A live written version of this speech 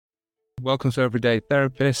Welcome to Everyday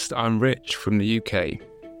Therapist. I'm Rich from the UK.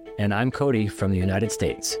 And I'm Cody from the United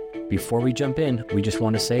States. Before we jump in, we just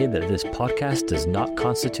want to say that this podcast does not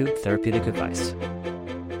constitute therapeutic advice.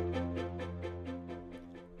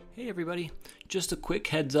 Hey everybody, just a quick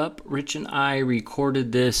heads up. Rich and I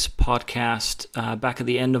recorded this podcast back at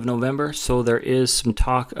the end of November, so there is some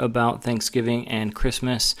talk about Thanksgiving and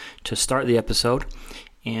Christmas to start the episode.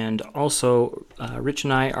 And also, Rich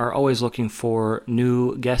and I are always looking for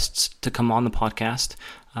new guests to come on the podcast.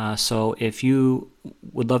 So if you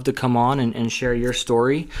would love to come on and share your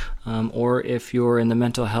story, or if you're in the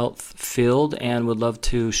mental health field and would love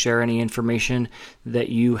to share any information that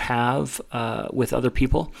you have with other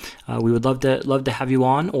people, we would love to have you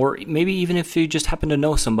on. Or maybe even if you just happen to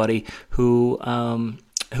know somebody who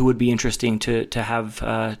would be interesting to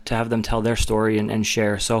have them tell their story and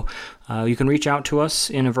share. So you can reach out to us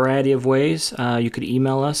in a variety of ways. You could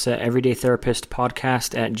email us at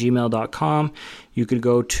everydaytherapistpodcast@gmail.com. You could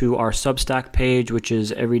go to our Substack page, which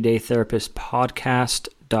is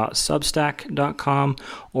everydaytherapistpodcast.substack.com,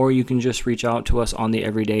 or you can just reach out to us on the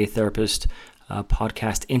Everyday Therapist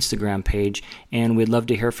podcast Instagram page, and we'd love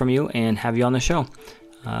to hear from you and have you on the show.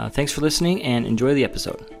 Thanks for listening and enjoy the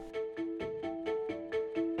episode.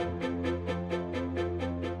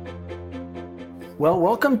 Well,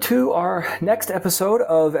 welcome to our next episode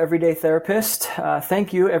of Everyday Therapist.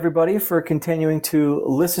 Thank you, everybody, for continuing to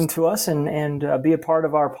listen to us and be a part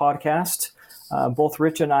of our podcast. Both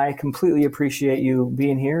Rich and I completely appreciate you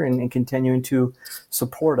being here and continuing to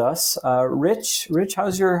support us. Rich,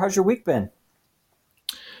 how's your week been?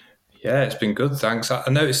 Yeah, it's been good, thanks. I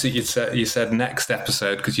noticed that you said next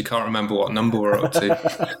episode because you can't remember what number we're up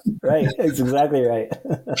to. Right, that's exactly right.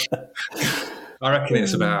 I reckon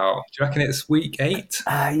it's about, do you reckon it's week 8?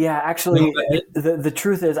 Yeah, actually, the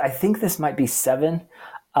truth is, I think this might be 7.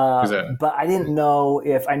 But I didn't know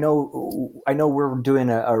if, I know we're doing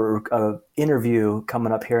a interview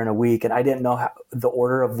coming up here in a week, and I didn't know the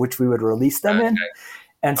order of which we would release them in.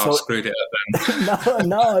 And so screwed it up then.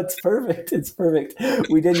 No, it's perfect. It's perfect.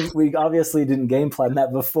 We obviously didn't game plan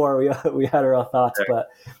that before. We had our thoughts, okay. But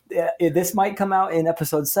this might come out in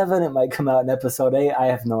episode 7. It might come out in episode 8. I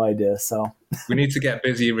have no idea. So we need to get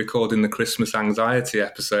busy recording the Christmas anxiety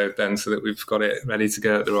episode then, so that we've got it ready to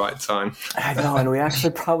go at the right time. I know, and we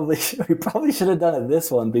actually probably should have done it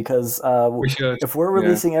this one, because if we're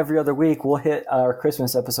releasing every other week, we'll hit our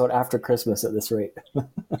Christmas episode after Christmas at this rate.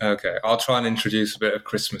 Okay, I'll try and introduce a bit of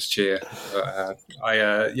Christmas cheer. But,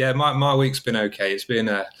 my week's been okay. It's been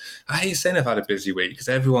I hate saying I've had a busy week because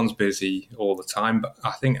everyone's busy all the time. But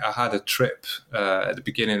I think I had a trip at the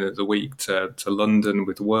beginning of the week to London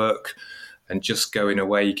with work, and just going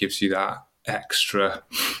away gives you that extra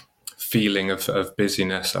feeling of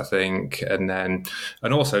busyness, I think. And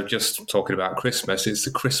also just talking about Christmas, it's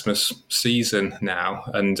the Christmas season now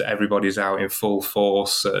and everybody's out in full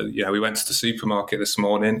force. We went to the supermarket this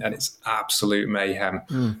morning and it's absolute mayhem.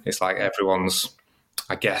 It's like everyone's,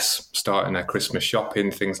 I guess, starting their Christmas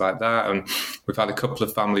shopping, things like that. And we've had a couple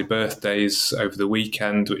of family birthdays over the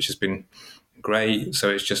weekend, which has been great. So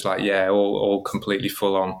it's just like, all completely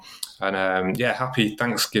full on. And happy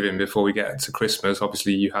Thanksgiving before we get to Christmas.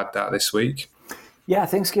 Obviously, you had that this week. Yeah,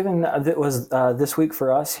 Thanksgiving was this week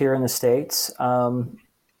for us here in the States. I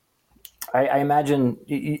imagine,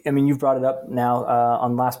 you've brought it up now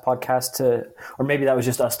on last podcast, or maybe that was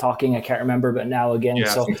just us talking. I can't remember, but now again. Yeah,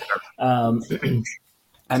 so I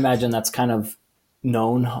imagine that's kind of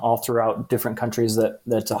known all throughout different countries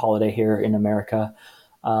that's a holiday here in America.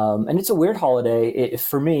 And it's a weird holiday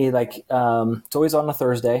for me. It's always on a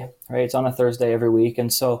Thursday, right? It's on a Thursday every week.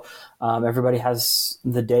 And so everybody has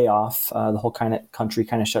the day off. The whole country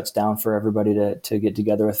kind of shuts down for everybody to get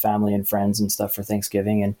together with family and friends and stuff for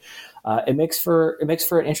Thanksgiving. And it makes for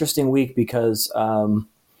an interesting week because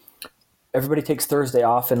everybody takes Thursday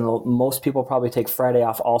off, and most people probably take Friday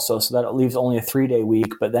off also. So that leaves only a 3-day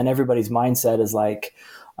week. But then everybody's mindset is like,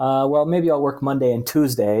 well, maybe I'll work Monday and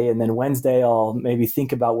Tuesday, and then Wednesday I'll maybe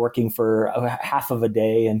think about working for half of a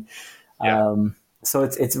day. And so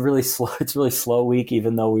it's really slow. It's really slow week,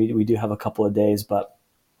 even though we do have a couple of days. But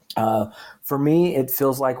for me, it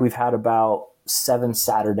feels like we've had about 7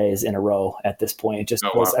 Saturdays in a row at this point. It just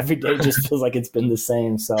feels, every day just feels like it's been the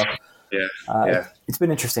same. So it's been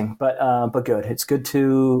interesting, but good. It's good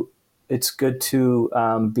to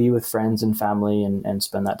be with friends and family and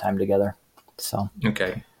spend that time together. So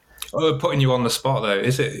okay. Well, putting you on the spot though,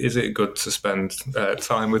 is it good to spend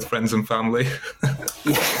time with friends and family?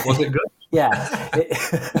 Was it good? Yeah,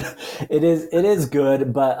 it is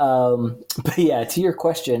good, but yeah, to your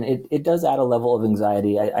question, it does add a level of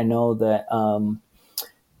anxiety. I know that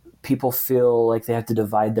people feel like they have to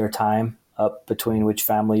divide their time up between which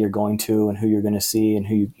family you're going to and who you're going to see and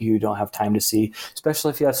who you don't have time to see, especially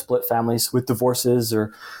if you have split families with divorces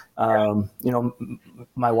or,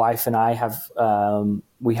 my wife and I have,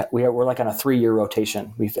 we're like on a 3-year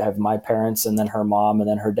rotation. We have my parents and then her mom and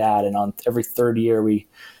then her dad. And on every third year, we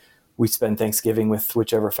spend Thanksgiving with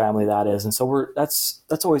whichever family that is. And so that's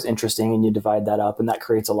always interesting. And you divide that up and that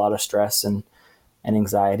creates a lot of stress and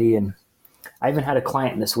anxiety. And I even had a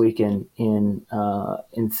client this week in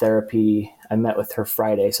therapy. I met with her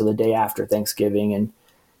Friday, so the day after Thanksgiving,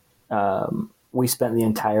 and we spent the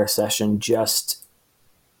entire session just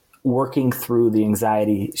working through the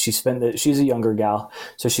anxiety. She's a younger gal,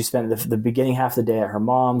 so she spent the beginning half of the day at her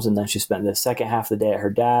mom's, and then she spent the second half of the day at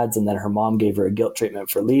her dad's, and then her mom gave her a guilt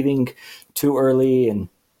treatment for leaving too early, and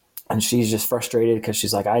she's just frustrated because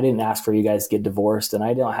she's like, I didn't ask for you guys to get divorced, and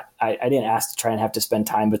I didn't ask to try and have to spend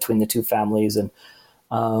time between the two families. And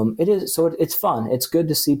it's fun. It's good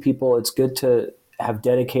to see people. It's good to have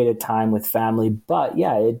dedicated time with family. But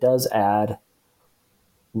yeah, it does add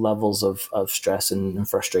levels of stress and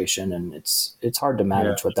frustration, and it's hard to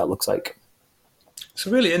manage what that looks like. It's a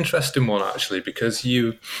really interesting one, actually, because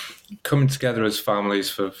you coming together as families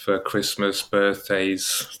for Christmas,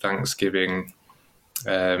 birthdays, Thanksgiving.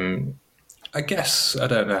 I guess I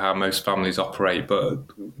don't know how most families operate, but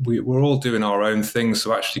we're all doing our own thing.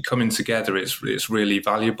 So actually coming together, it's really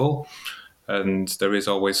valuable. And there is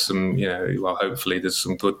always some, hopefully there's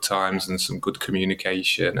some good times and some good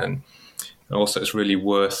communication. And also it's really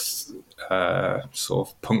worth sort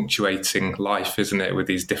of punctuating life, isn't it, with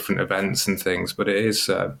these different events and things. But it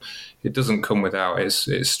doesn't come without its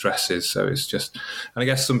stresses. So it's just, and I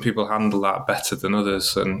guess some people handle that better than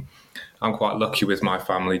others. And I'm quite lucky with my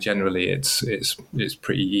family. Generally, it's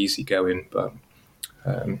pretty easy going, but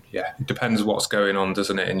it depends what's going on,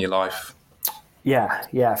 doesn't it, in your life?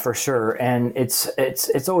 Yeah, for sure. And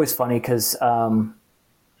it's always funny because I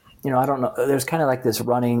don't know. There's kind of like this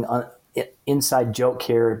running inside joke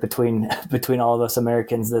here between all of us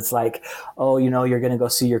Americans. That's like, oh, you're going to go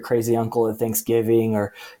see your crazy uncle at Thanksgiving,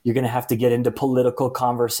 or you're going to have to get into political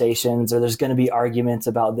conversations, or there's going to be arguments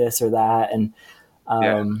about this or that, and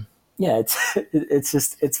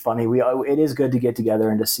it's funny. It is good to get together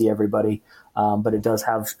and to see everybody, but it does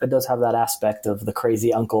have that aspect of the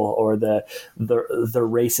crazy uncle or the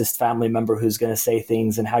racist family member who's going to say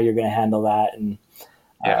things and how you're going to handle that, and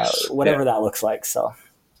whatever that looks like. So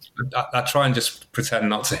I try and just pretend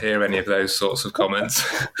not to hear any of those sorts of comments.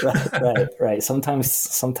 Right.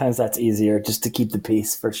 Sometimes that's easier, just to keep the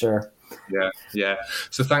peace, for sure. Yeah.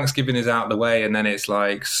 So Thanksgiving is out of the way, and then it's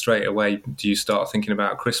like straight away, do you start thinking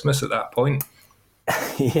about Christmas at that point?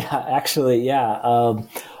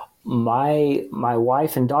 My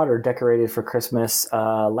wife and daughter decorated for Christmas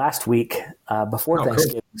last week before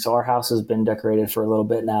Thanksgiving. Cool. So our house has been decorated for a little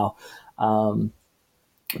bit now.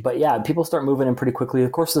 But yeah, people start moving in pretty quickly.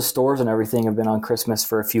 Of course, the stores and everything have been on Christmas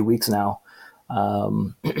for a few weeks now.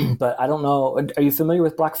 But I don't know. Are you familiar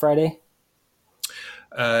with Black Friday?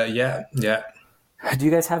 Yeah. Do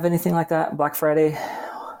you guys have anything like that, Black Friday?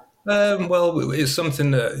 Well, it's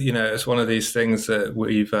something that, it's one of these things that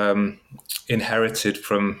we've inherited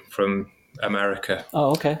from America.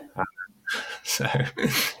 Oh, okay. So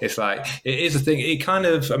it's like, it is a thing. It kind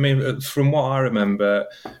of, from what I remember,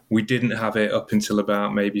 we didn't have it up until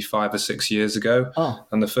about maybe 5 or 6 years ago. Oh.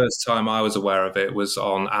 And the first time I was aware of it was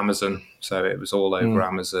on Amazon. So it was all over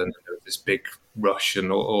Amazon. There was this big rush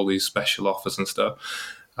and all these special offers and stuff.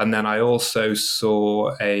 And then I also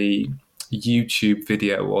saw a YouTube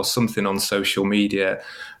video or something on social media,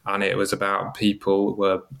 and it was about people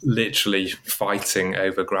were literally fighting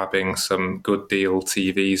over grabbing some good deal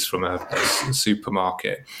TVs from a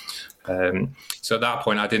supermarket. So at that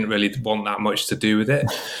point, I didn't really want that much to do with it.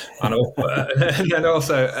 And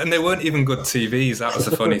they weren't even good TVs. That was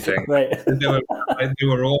the funny thing. Right. They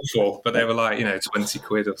were awful, but they were like, 20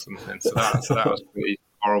 quid or something. So that was pretty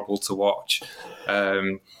horrible to watch.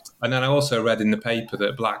 And then I also read in the paper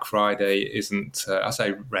that Black Friday isn't, I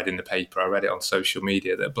say read in the paper, I read it on social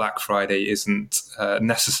media, that Black Friday isn't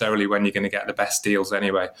necessarily when you're going to get the best deals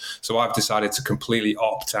anyway. So I've decided to completely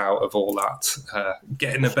opt out of all that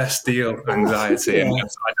getting the best deal anxiety. And I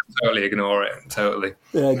totally ignore it, totally.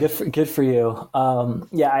 Yeah, good for you.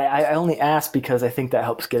 I only ask because I think that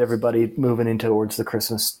helps get everybody moving in towards the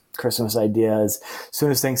Christmas idea. As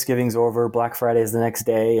soon as Thanksgiving's over, Black Friday is the next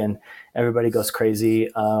day, and everybody goes crazy.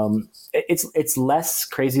 It's less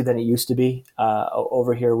crazy than it used to be.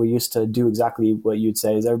 Over here, we used to do exactly what you'd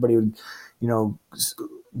say. Is everybody would,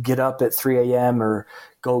 get up at 3 a.m. or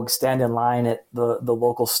go stand in line at the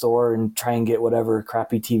local store and try and get whatever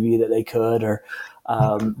crappy TV that they could, or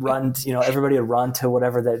run, everybody would run to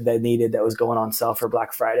whatever that they needed that was going on sale for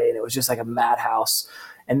Black Friday. And it was just like a madhouse.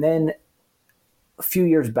 And then a few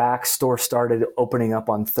years back, stores started opening up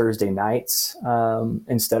on Thursday nights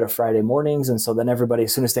instead of Friday mornings. And so then everybody,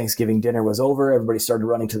 as soon as Thanksgiving dinner was over, everybody started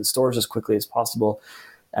running to the stores as quickly as possible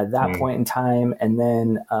at that point in time. And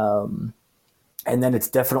then it's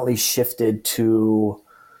definitely shifted to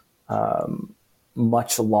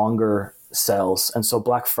much longer sales. And so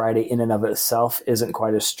Black Friday in and of itself isn't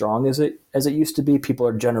quite as strong as it used to be. People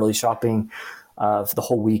are generally shopping for the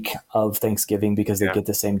whole week of Thanksgiving because they get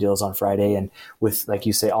the same deals on Friday. And with, like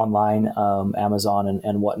you say, online, Amazon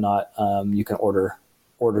and whatnot, you can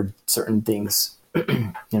order certain things,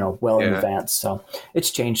 well in advance. So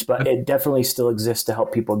it's changed, but it definitely still exists to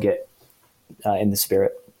help people get in the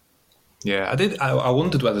spirit. Yeah, I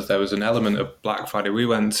wondered whether there was an element of Black Friday. We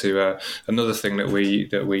went to another thing that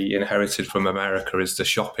we inherited from America is the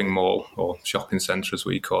shopping mall or shopping centre, as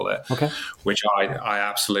we call it. Okay. Which I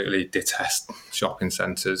absolutely detest shopping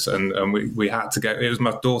centres, and we had to go. It was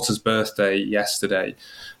my daughter's birthday yesterday,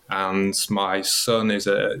 and my son is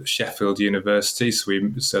at Sheffield University,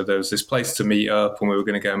 so there was this place to meet up, and we were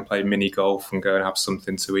going to go and play mini golf and go and have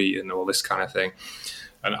something to eat and all this kind of thing.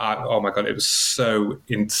 And oh my God, it was so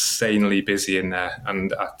insanely busy in there.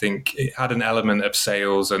 And I think it had an element of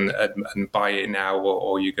sales and buy it now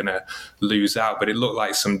or you're going to lose out. But it looked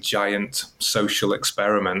like some giant social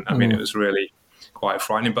experiment. I mean, it was really quite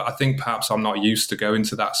frightening. But I think perhaps I'm not used to going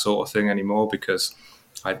to that sort of thing anymore because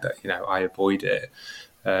I avoid it.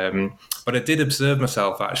 But I did observe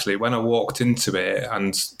myself actually when I walked into it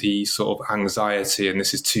and the sort of anxiety and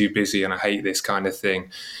this is too busy and I hate this kind of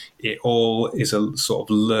thing. It all is a sort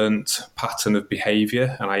of learnt pattern of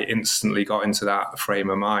behaviour, and I instantly got into that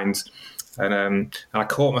frame of mind. And I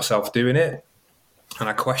caught myself doing it, and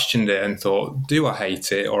I questioned it and thought, do I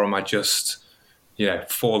hate it, or am I just,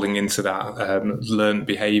 falling into that learnt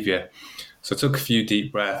behaviour? So I took a few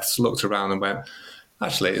deep breaths, looked around and went,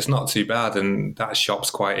 actually, it's not too bad, and that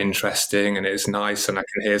shop's quite interesting, and it's nice, and I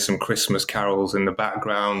can hear some Christmas carols in the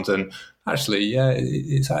background, and actually,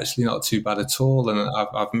 it's actually not too bad at all, and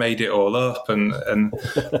I've made it all up and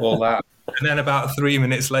all that. And then about 3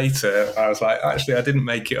 minutes later, I was like, actually, I didn't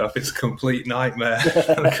make it up. It's a complete nightmare.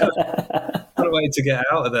 What a way to get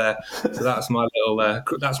out of there. So that's my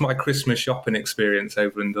that's my Christmas shopping experience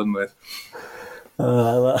over and done with.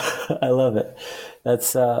 I love it.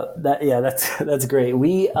 That's great.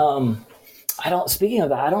 Speaking of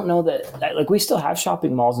that, I don't know that, like, we still have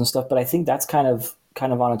shopping malls and stuff, but I think that's kind of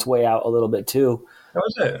on its way out a little bit too. How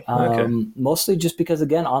is it? Okay. Mostly just because,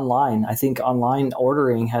 again, online. I think online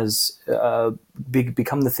ordering has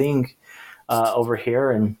become the thing over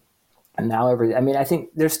here, and now I think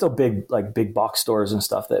there's still big box stores and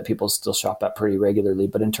stuff that people still shop at pretty regularly.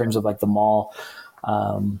 But in terms of like the mall,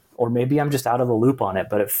 or maybe I'm just out of the loop on it,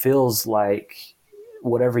 but it feels like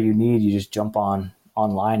whatever you need, you just jump online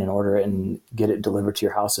and order it and get it delivered to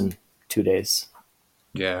your house in 2 days.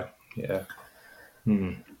 Yeah.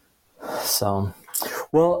 So,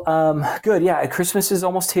 well, good. Yeah. Christmas is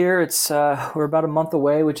almost here. It's, we're about a month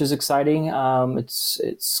away, which is exciting.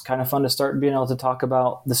 It's kind of fun to start being able to talk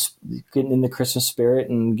about this, getting in the Christmas spirit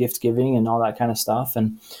and gift giving and all that kind of stuff.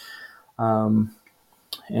 And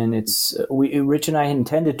it's, Rich and I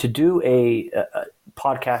intended to do a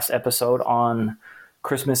podcast episode on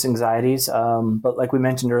Christmas anxieties. But like we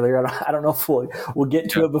mentioned earlier, I don't know if we'll get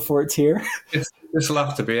to it before it's here. This will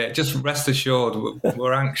have to be it. Just rest assured,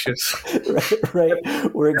 we're anxious. right.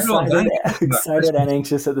 We're excited and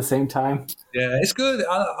anxious at the same time. Yeah, it's good.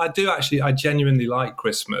 I genuinely like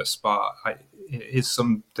Christmas, but it is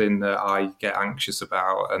something that I get anxious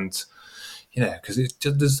about. And, because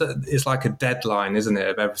it's like a deadline, isn't it?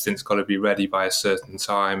 Of everything's got to be ready by a certain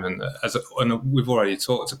time. And we've already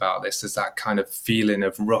talked about this, there's that kind of feeling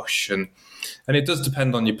of rush. And it does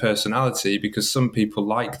depend on your personality, because some people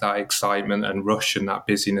like that excitement and rush and that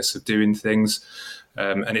busyness of doing things.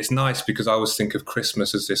 And it's nice because I always think of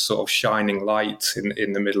Christmas as this sort of shining light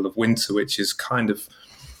in the middle of winter, which is kind of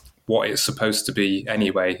what it's supposed to be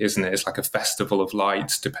anyway, isn't it? It's like a festival of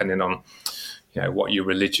lights, depending on what your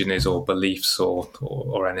religion is or beliefs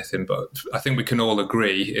or anything. But I think we can all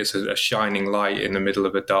agree it's a shining light in the middle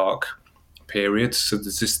of a dark period. So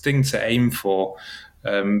there's this thing to aim for.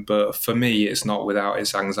 But for me, it's not without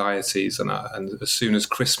its anxieties. And as soon as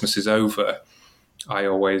Christmas is over, I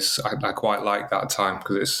quite like that time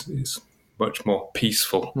because it's much more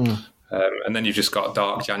peaceful. And then you've just got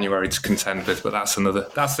dark January to contend with, but that's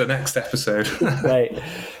the next episode.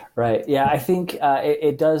 Right. Yeah, I think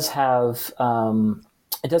it does have some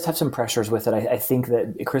pressures with it. I think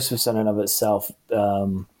that Christmas in and of itself,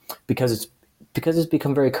 because it's because it's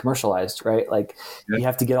become very commercialized, right? Like you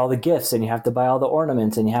have to get all the gifts and you have to buy all the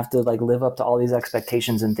ornaments and you have to like live up to all these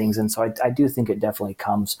expectations and things. And so I do think it definitely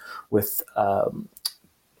comes with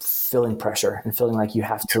feeling pressure and feeling like you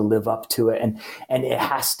have to live up to it. And it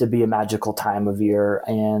has to be a magical time of year.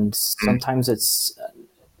 And sometimes it's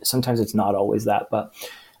not always that, but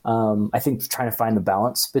I think trying to find the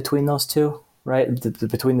balance between those two, right?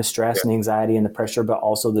 Between the stress and the anxiety and the pressure, but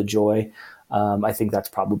also the joy. I think that's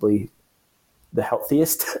probably the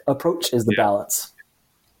healthiest approach is the balance.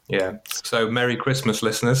 Yeah. So Merry Christmas,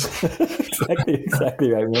 listeners.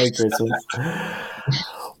 Exactly right. Merry Christmas.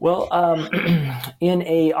 Well, in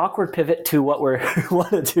a awkward pivot to what we're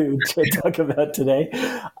wanted to talk about today,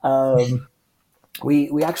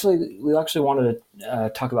 we actually wanted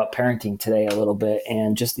to talk about parenting today a little bit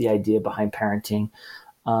and just the idea behind parenting.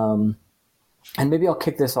 And maybe I'll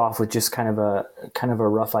kick this off with just kind of a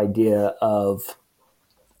rough idea of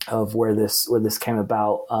where this came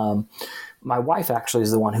about. My wife actually is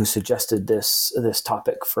the one who suggested this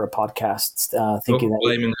topic for a podcast. Thinking that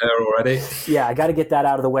blaming her already. Yeah, I got to get that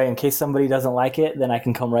out of the way in case somebody doesn't like it. Then I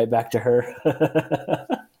can come right back to her.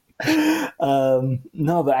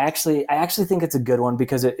 No, but I actually think it's a good one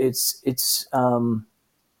because it's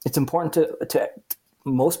important to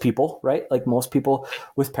most people, right? Like most people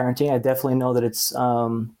with parenting. I definitely know that it's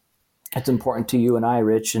important to you and I,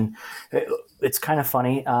 Rich, and it's kind of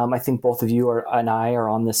funny. I think both of you and I are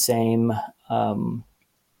on the same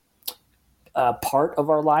part of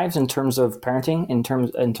our lives in terms of parenting. In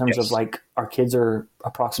terms of like our kids are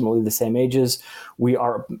approximately the same ages. We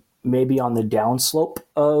are maybe on the downslope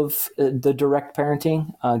of the direct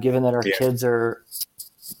parenting, given that our kids are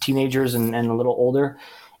teenagers and a little older,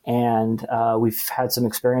 and we've had some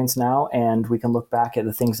experience now, and we can look back at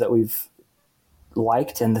the things that we've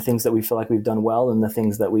liked and the things that we feel like we've done well and the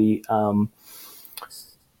things that we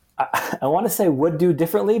I want to say would do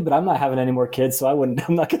differently, but I'm not having any more kids, so I'm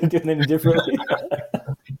not going to do it any differently.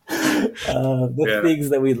 Things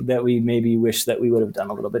that we maybe wish that we would have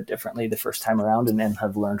done a little bit differently the first time around and then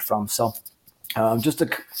have learned from. So just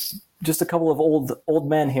a couple of old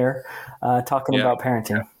men here talking about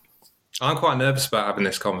parenting. Yeah. I'm quite nervous about having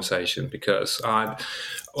this conversation because I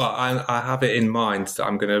have it in mind that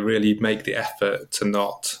I'm going to really make the effort to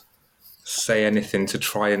not say anything to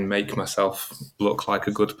try and make myself look like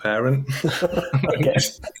a good parent. Okay.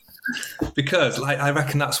 Because I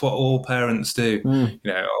reckon that's what all parents do. You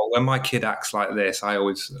know, when my kid acts like this, I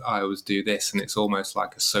always do this, and it's almost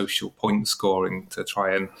like a social point scoring to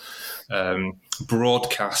try and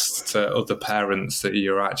broadcast to other parents that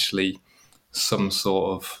you're actually some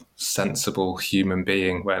sort of sensible human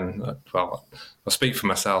being when, well, I'll speak for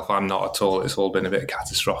myself, I'm not at all. It's all been a bit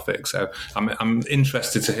catastrophic. So I'm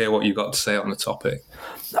interested to hear what you've got to say on the topic.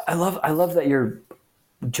 I love that you're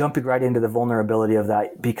jumping right into the vulnerability of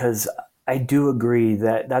that, because I do agree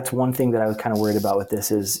that that's one thing that I was kind of worried about with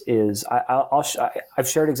this is I've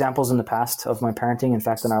shared examples in the past of my parenting. In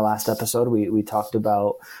fact, in our last episode, we talked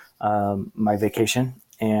about my vacation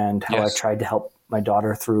and how I tried to help my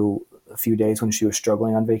daughter through a few days when she was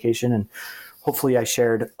struggling on vacation. And hopefully I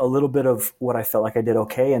shared a little bit of what I felt like I did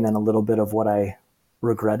okay, and then a little bit of what I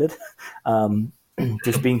regretted,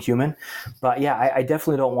 just being human. But yeah, I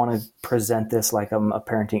definitely don't want to present this like I'm a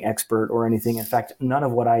parenting expert or anything. In fact, none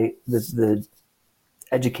of what the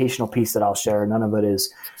educational piece that I'll share, none of it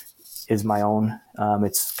is my own.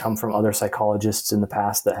 It's come from other psychologists in the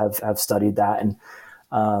past that have studied that. And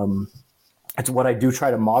it's what I do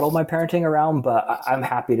try to model my parenting around, but I'm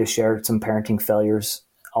happy to share some parenting failures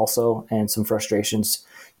also and some frustrations,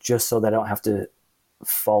 just so that I don't have to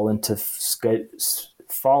fall into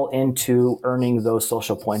earning those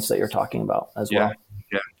social points that you're talking about as well.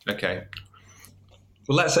 Yeah. Okay.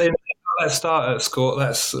 Well, let's start at score.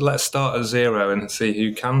 Let's start at 0 and see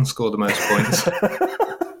who can score the most points.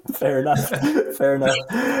 Fair enough.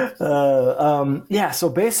 So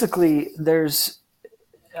basically, there's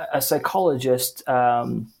a psychologist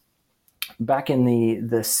back in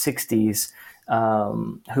the 60s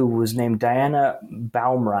who was named Diana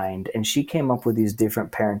Baumrind, and she came up with these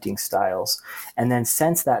different parenting styles. And then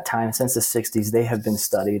since that time, since the 60s, they have been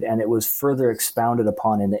studied, and it was further expounded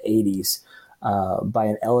upon in the 80s by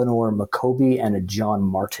an Eleanor McCoby and a John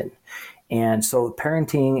Martin. And so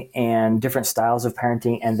parenting and different styles of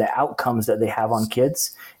parenting and the outcomes that they have on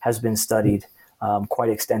kids has been studied quite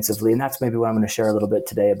extensively. And that's maybe what I'm going to share a little bit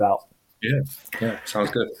today about. Yeah,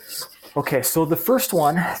 sounds good. Okay, so the first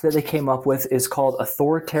one that they came up with is called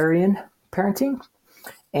Authoritarian parenting.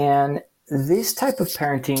 And this type of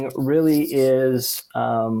parenting really is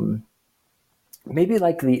maybe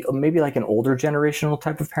like an older generational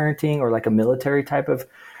type of parenting, or like a military type of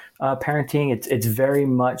parenting. It's very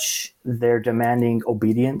much they're demanding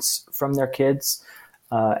obedience from their kids.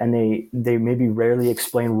 And they maybe rarely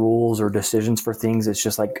explain rules or decisions for things. It's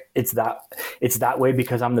just like, it's that way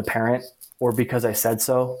because I'm the parent or because I said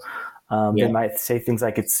so. They might say things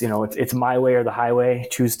like, it's my way or the highway,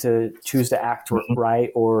 choose to act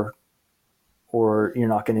right, or you're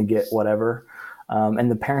not going to get whatever.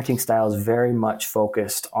 And the parenting style is very much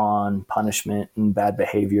focused on punishment and bad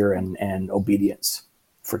behavior and obedience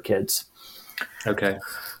for kids. Okay.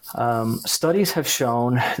 Studies have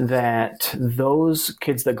shown that those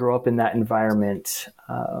kids that grow up in that environment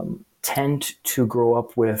tend to grow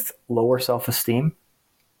up with lower self-esteem.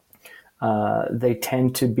 They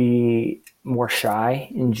tend to be more shy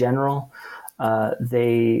in general.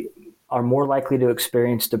 They are more likely to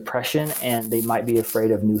experience depression, and they might be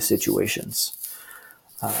afraid of new situations.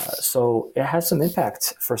 So it has some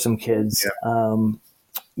impact for some kids.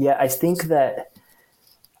 I think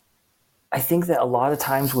that a lot of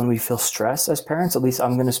times when we feel stress as parents, at least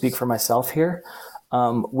I'm going to speak for myself here,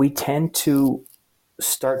 we tend to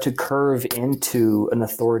start to curve into an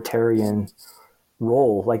authoritarian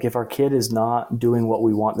role. Like if our kid is not doing what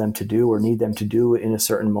we want them to do or need them to do in a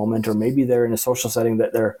certain moment, or maybe they're in a social setting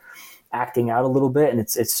that they're acting out a little bit and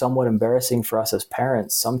it's somewhat embarrassing for us as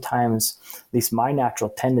parents, sometimes, at least my natural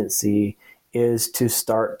tendency is to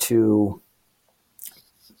start to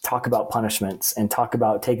talk about punishments and talk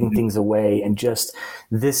about taking things away and just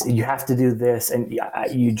this, you have to do this. And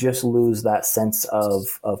you just lose that sense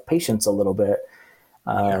of patience a little bit.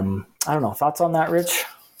 I don't know. Thoughts on that, Rich?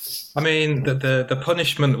 I mean, the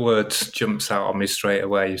punishment word jumps out on me straight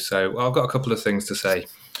away. So I've got a couple of things to say.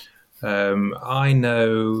 I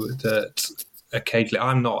know that occasionally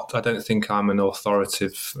I don't think I'm an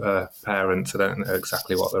authoritative parent. I don't know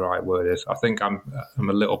exactly what the right word is. I think I'm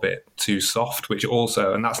a little bit too soft, which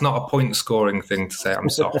also, and that's not a point scoring thing to say I'm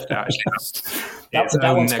soft. Actually,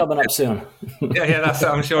 that one's coming up soon.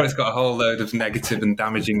 I'm sure it's got a whole load of negative and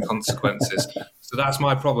damaging consequences. So that's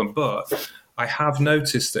my problem. But I have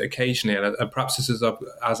noticed that occasionally, and perhaps this is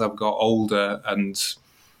as I've got older and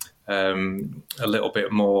a little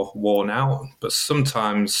bit more worn out, but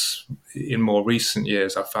sometimes in more recent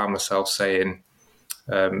years, I found myself saying,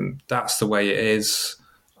 that's the way it is.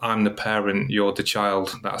 I'm the parent, you're the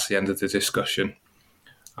child. That's the end of the discussion.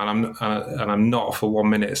 And I'm not for 1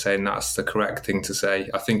 minute saying that's the correct thing to say.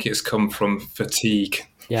 I think it's come from fatigue,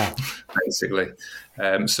 basically.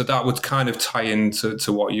 So that would kind of tie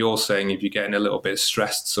into what you're saying. If you're getting a little bit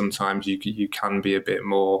stressed, sometimes you can be a bit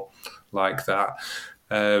more like that.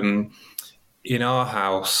 In our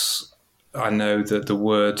house, I know that the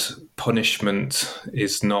word punishment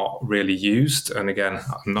is not really used. And again,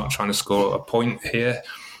 I'm not trying to score a point here.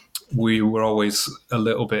 We were always a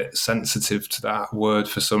little bit sensitive to that word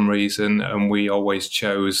for some reason. And we always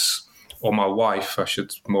chose, or my wife, I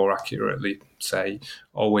should more accurately say,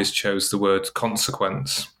 always chose the word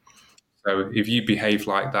consequence. So if you behave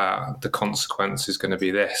like that, the consequence is going to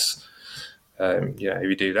be this. If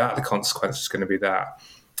you do that, the consequence is going to be that.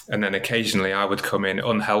 And then occasionally I would come in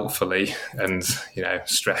unhelpfully and,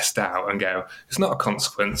 stressed out and go, it's not a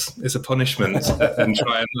consequence, it's a punishment, and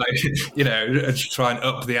try and try and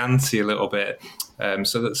up the ante a little bit.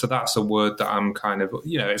 So that's a word that I'm kind of,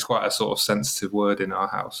 it's quite a sort of sensitive word in our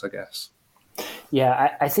house, I guess.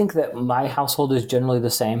 Yeah, I think that my household is generally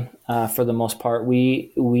the same for the most part.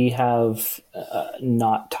 We have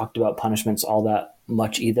not talked about punishments all that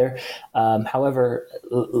much either. However,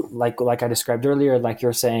 like I described earlier, like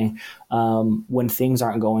you're saying, when things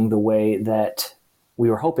aren't going the way that we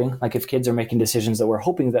were hoping, like if kids are making decisions that we're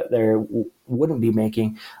hoping that they wouldn't be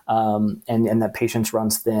making, and that patience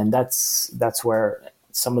runs thin, that's where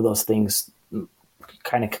some of those things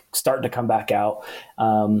kind of start to come back out.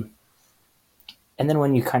 And then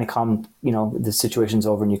when you kind of calm, the situation's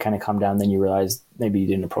over and you kind of calm down, then you realize maybe you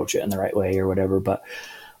didn't approach it in the right way or whatever. But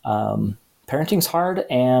parenting's hard.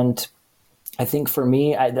 And I think for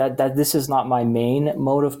me, that this is not my main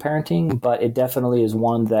mode of parenting, but it definitely is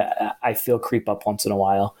one that I feel creep up once in a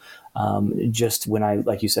while. Just when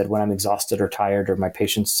like you said, when I'm exhausted or tired or my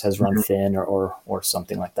patience has run thin or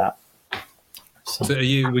something like that. So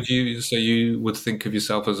you would think of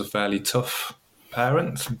yourself as a fairly tough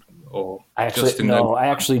parent? Or I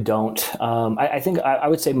actually don't. I think I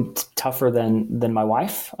would say tougher than my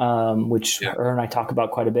wife, which her and I talk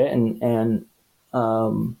about quite a bit, and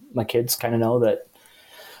my kids kind of know that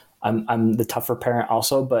I'm the tougher parent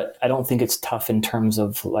also, but I don't think it's tough in terms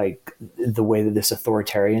of like the way that this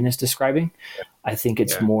authoritarian is describing. I think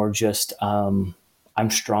it's more just I'm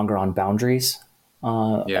stronger on boundaries.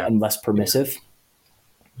 I'm less permissive.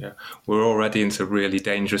 Yeah, we're already into really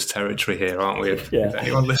dangerous territory here, aren't we? If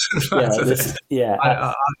anyone listens to this,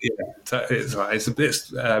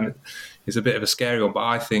 it's a bit of a scary one. But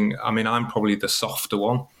I think, I'm probably the softer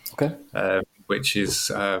one, which is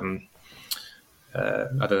I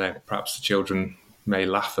don't know. Perhaps the children may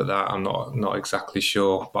laugh at that. I'm not exactly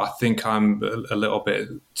sure, but I think I'm a little bit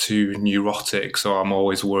too neurotic, so I'm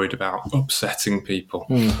always worried about upsetting people.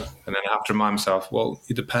 And then I have to remind myself, well,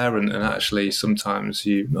 you're the parent, and actually sometimes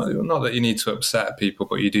not that you need to upset people,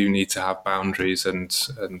 but you do need to have boundaries and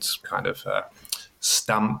kind of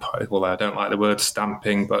stamp. Well, I don't like the word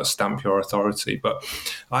stamping, but stamp your authority. But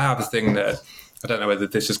I have a thing that I don't know whether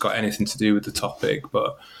this has got anything to do with the topic,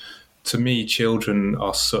 but to me, children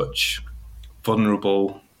are such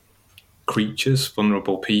vulnerable creatures,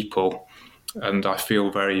 vulnerable people, and I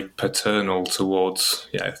feel very paternal towards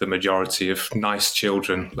the majority of nice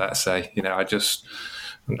children. Let's say I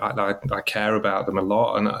care about them a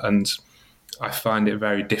lot, and I find it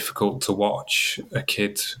very difficult to watch a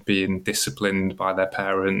kid being disciplined by their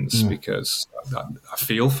parents because I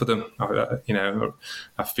feel for them.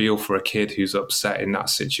 I feel for a kid who's upset in that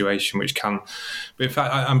situation, which can. But in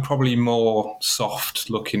fact, I'm probably more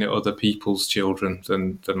soft looking at other people's children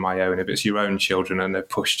than my own. If it's your own children and they've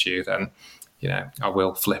pushed you, then I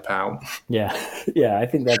will flip out. Yeah. I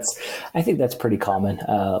think that's pretty common.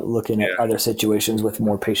 Looking at other situations with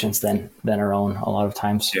more patience than our own, a lot of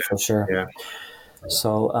times, for sure. Yeah.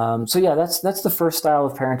 So that's the first style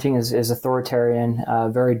of parenting is authoritarian,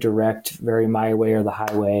 very direct, very my way or the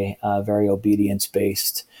highway, very obedience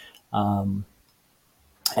based. And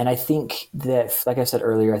I think that, like I said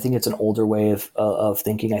earlier, I think it's an older way of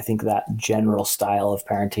thinking. I think that general style of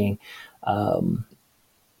parenting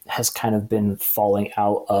has kind of been falling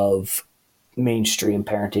out of mainstream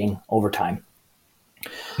parenting over time.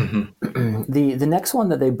 Mm-hmm. The next one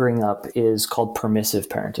that they bring up is called permissive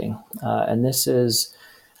parenting. And this is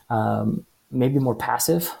maybe more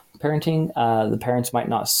passive parenting. The parents might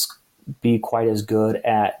not be quite as good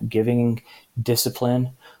at giving discipline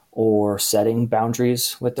or setting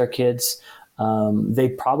boundaries with their kids.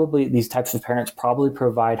 These types of parents probably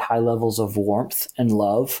provide high levels of warmth and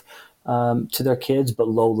love to their kids, but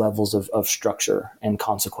low levels of structure and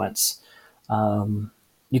consequence.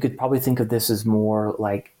 You could probably think of this as more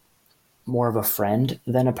of a friend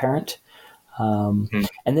than a parent. And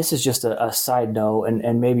this is just a side note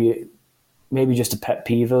and maybe just a pet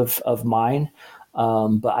peeve of mine.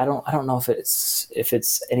 But I don't know if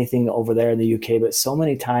it's anything over there in the UK, but so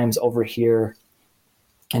many times over here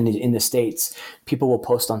in the States, people will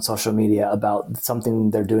post on social media about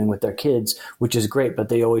something they're doing with their kids, which is great, but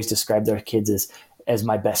they always describe their kids as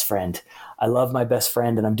my best friend. I love my best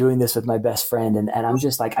friend and I'm doing this with my best friend. And I'm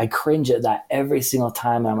just like, I cringe at that every single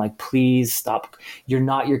time. And I'm like, please stop. You're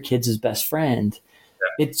not your kids' best friend.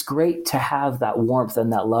 Yeah. It's great to have that warmth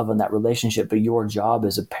and that love and that relationship, but your job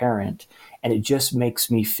as a parent, and it just makes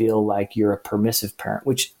me feel like you're a permissive parent,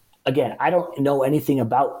 which again, I don't know anything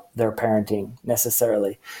about their parenting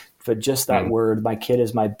necessarily, but just that word, my kid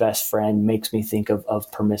is my best friend, makes me think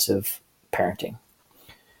of permissive parenting.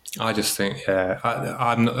 I just think,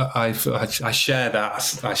 I share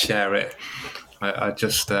that. I share it. I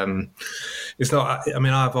just, it's not. I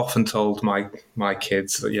mean, I've often told my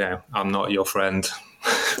kids that I'm not your friend.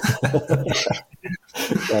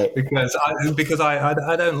 Right. because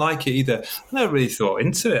I don't like it either. I never really thought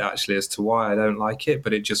into it actually as to why I don't like it,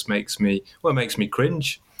 but it just makes me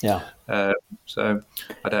cringe. Yeah. So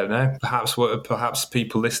I don't know. Perhaps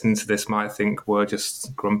people listening to this might think we're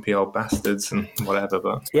just grumpy old bastards and whatever.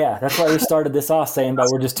 But yeah, that's why we started this off saying that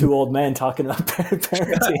we're just two old men talking about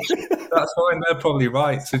parenting. That's fine. They're probably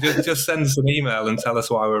right. So just send us an email and tell us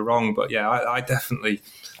why we're wrong. But yeah, I definitely,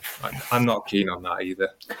 I'm not keen on that either.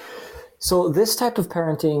 So this type of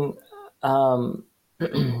parenting,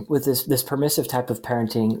 with this permissive type of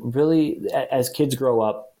parenting, really, as kids grow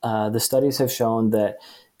up, the studies have shown that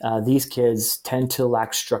these kids tend to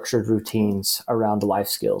lack structured routines around life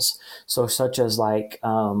skills. So such as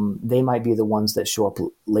they might be the ones that show up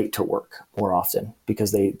late to work more often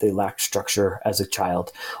because they lack structure as a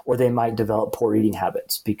child, or they might develop poor eating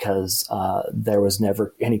habits because there was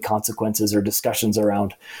never any consequences or discussions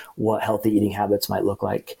around what healthy eating habits might look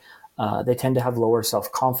like. They tend to have lower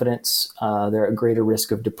self-confidence. They're at greater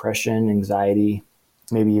risk of depression, anxiety,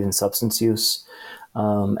 maybe even substance use.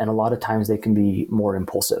 And a lot of times they can be more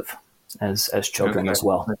impulsive as children as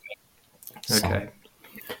well. Okay.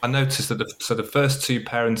 I noticed that the first two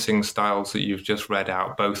parenting styles that you've just read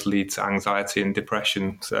out both lead to anxiety and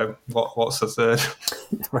depression. So what's the third?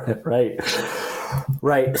 Right.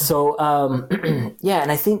 Right. So, yeah,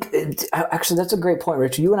 and I think actually that's a great point,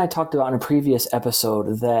 Rich. You and I talked about in a previous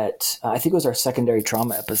episode that I think it was our secondary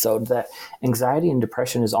trauma episode, that anxiety and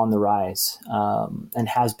depression is on the rise, and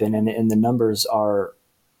has been, and the numbers are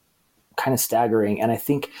kind of staggering. And I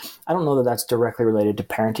think, I don't know that that's directly related to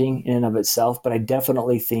parenting in and of itself, but I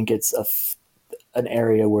definitely think it's an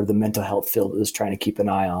area where the mental health field is trying to keep an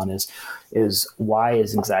eye on is why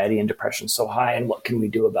is anxiety and depression so high, and what can we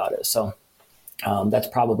do about it? So that's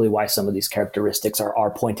probably why some of these characteristics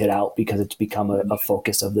are pointed out, because it's become a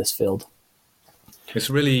focus of this field. It's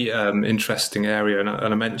a really interesting area, and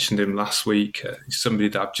I mentioned him last week. Somebody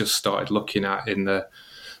that I've just started looking at in the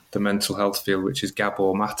mental health field, which is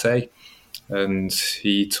Gabor Mate, and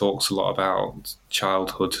he talks a lot about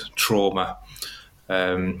childhood trauma,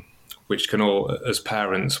 which can all, as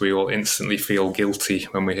parents, we all instantly feel guilty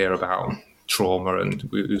when we hear about trauma, and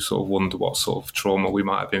we sort of wonder what sort of trauma we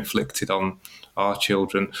might have inflicted on our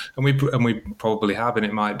children, and we probably have, and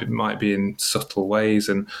it might be in subtle ways,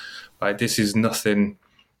 and like this is nothing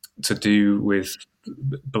to do with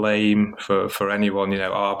blame for anyone,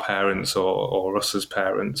 our parents or us as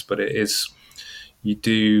parents, but it is, you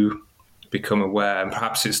do become aware, and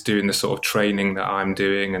perhaps it's doing the sort of training that I'm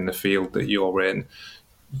doing and the field that you're in.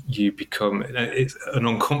 You become, it's an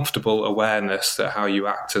uncomfortable awareness that how you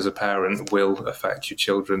act as a parent will affect your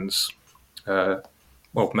children's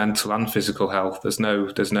mental and physical health. There's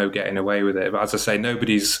no getting away with it. But as I say,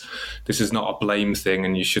 this is not a blame thing,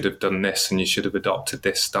 and you should have done this and you should have adopted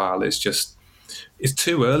this style. It's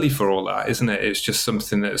too early for all that, isn't it? It's just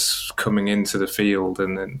something that's coming into the field,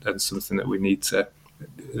 and something that we need to,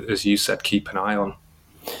 as you said, keep an eye on.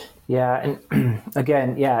 Yeah. And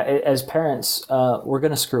again, as parents, we're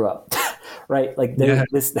going to screw up, right? Like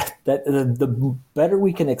the better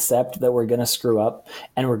we can accept that we're going to screw up,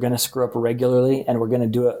 and we're going to screw up regularly, and we're going to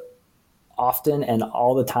do it often and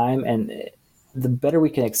all the time. And the better we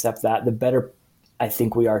can accept that, the better I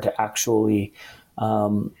think we are to actually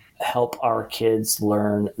help our kids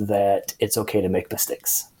learn that it's okay to make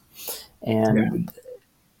mistakes. And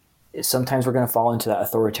sometimes we're going to fall into that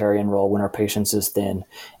authoritarian role when our patience is thin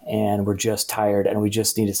and we're just tired, and we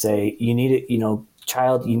just need to say, you need to,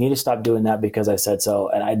 child, you need to stop doing that because I said so.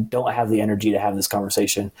 And I don't have the energy to have this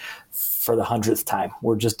conversation for the 100th time.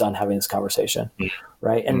 We're just done having this conversation.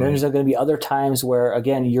 Right. And then there's going to be other times where,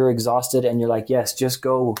 again, you're exhausted and you're like, yes, just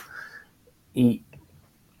go eat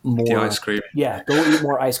more the ice cream. Yeah. Go eat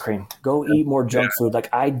more ice cream. Go eat more junk food. Like,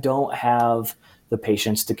 I don't have the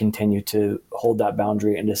patience to continue to hold that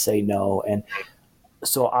boundary and to say no. And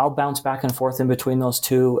so I'll bounce back and forth in between those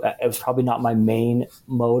two. It was probably not my main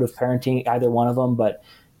mode of parenting, either one of them, but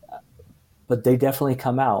they definitely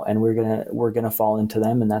come out, and we're gonna fall into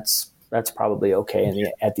them, and that's probably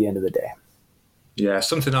okay at the end of the day. Yeah,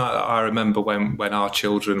 something I remember when our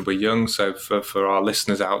children were young. So for our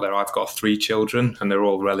listeners out there, I've got 3 children, and they're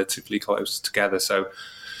all relatively close together. So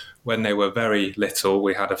when they were very little,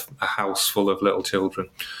 we had a house full of little children.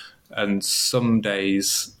 And some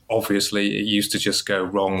days, obviously, it used to just go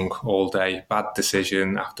wrong all day. Bad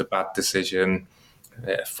decision after bad decision,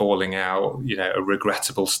 falling out, a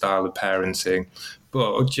regrettable style of parenting.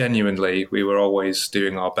 But genuinely, we were always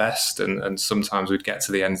doing our best. And sometimes we'd get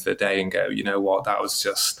to the end of the day and go, you know what, that was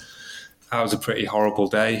a pretty horrible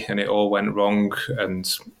day, and it all went wrong. And,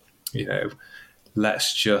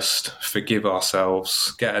 let's just forgive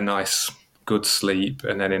ourselves, get a nice, good sleep,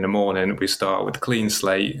 and then in the morning we start with a clean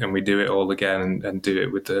slate and we do it all again, and do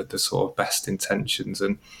it with the sort of best intentions.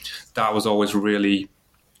 And that was always really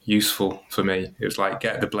useful for me. It was like,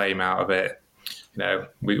 get the blame out of it.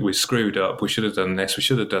 We screwed up. We should have done this. We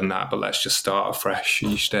should have done that. But let's just start afresh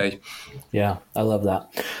each day. Yeah, I love that.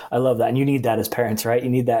 And you need that as parents, right? You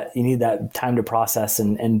need that time to process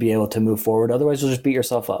and be able to move forward. Otherwise, you'll just beat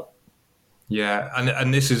yourself up. Yeah,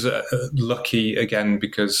 and this is lucky again,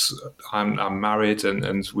 because I'm married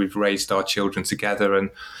and we've raised our children together, and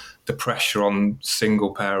the pressure on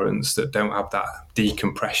single parents that don't have that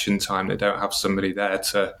decompression time, they don't have somebody there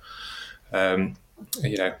to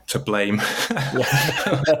to blame,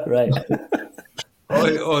 right,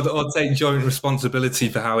 or take joint responsibility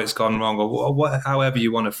for how it's gone wrong, or however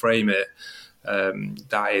you want to frame it.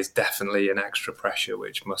 That is definitely an extra pressure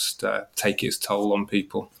which must take its toll on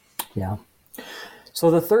people. Yeah.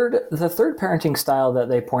 So the third parenting style that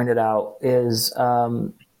they pointed out is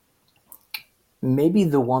maybe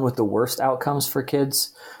the one with the worst outcomes for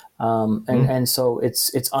kids, and so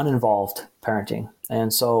it's uninvolved parenting.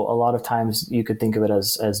 And so a lot of times you could think of it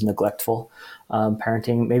as neglectful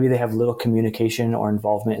parenting. Maybe they have little communication or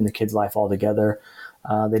involvement in the kid's life altogether.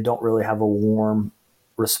 They don't really have a warm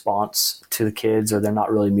response to the kids, or they're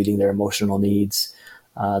not really meeting their emotional needs.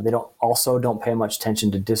 They don't pay much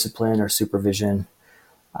attention to discipline or supervision.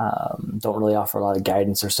 Don't really offer a lot of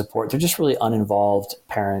guidance or support. They're just really uninvolved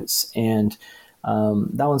parents. And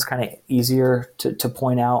that one's kind of easier to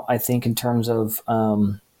point out, I think, in terms of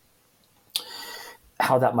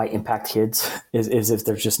how that might impact kids is if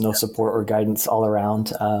there's just no support or guidance all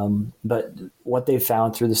around. But what they've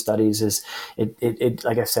found through the studies is it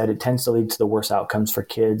like I said, it tends to lead to the worst outcomes for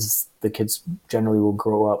kids. The kids generally will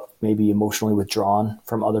grow up maybe emotionally withdrawn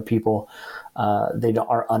from other people. They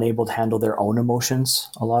are unable to handle their own emotions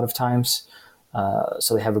a lot of times.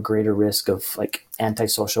 So they have a greater risk of like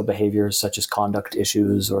antisocial behaviors such as conduct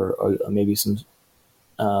issues or maybe some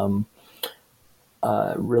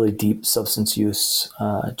really deep substance use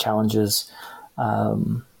challenges.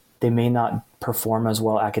 They may not perform as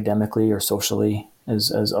well academically or socially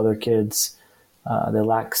as other kids. They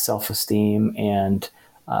lack self-esteem. And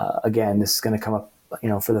again, this is going to come up,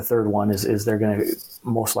 for the third one is they're going to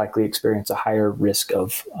most likely experience a higher risk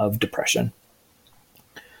of depression.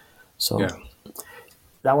 So yeah.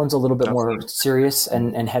 That one's a little bit more serious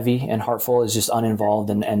and heavy and heartful, is just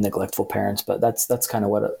uninvolved and neglectful parents. But that's kind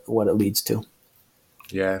of what it leads to.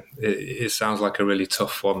 Yeah, it sounds like a really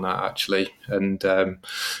tough one, that actually. And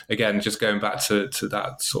again, just going back to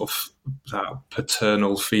that sort of that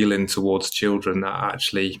paternal feeling towards children, that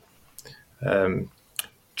actually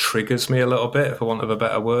triggers me a little bit, for want of a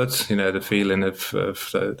better word. The feeling of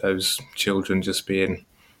those children just being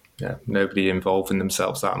nobody involving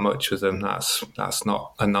themselves that much with them. That's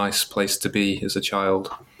not a nice place to be as a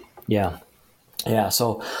child. Yeah. Yeah.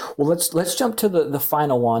 So, well, let's jump to the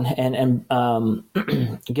final one and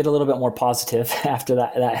get a little bit more positive after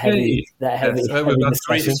that heavy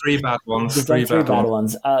discussion. Three bad ones. Three bad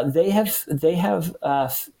ones. They have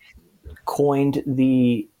coined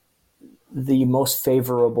the most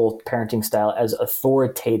favorable parenting style as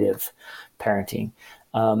authoritative parenting.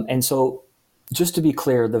 And so, just to be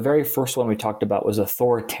clear, the very first one we talked about was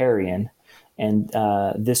authoritarian, and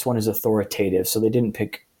this one is authoritative. So they didn't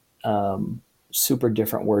pick super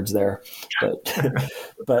different words there,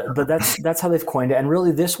 but that's how they've coined it. And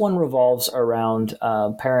really, this one revolves around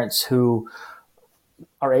parents who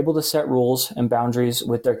are able to set rules and boundaries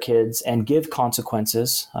with their kids and give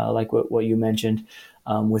consequences, like what you mentioned,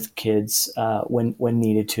 with kids when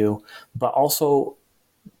needed to, but also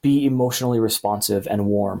be emotionally responsive and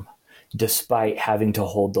warm, despite having to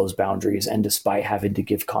hold those boundaries and despite having to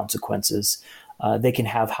give consequences. They can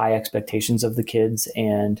have high expectations of the kids,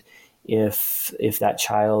 and if that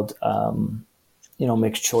child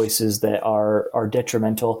makes choices that are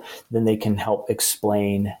detrimental, then they can help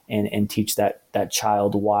explain and teach that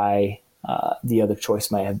child why the other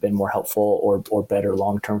choice might have been more helpful or better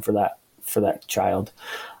long term for that child.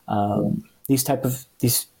 These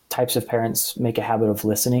types of parents make a habit of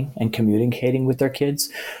listening and communicating with their kids,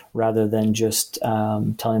 rather than just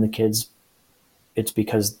telling the kids it's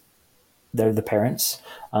because they're the parents.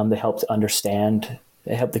 They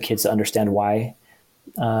help the kids to understand why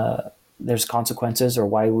there's consequences or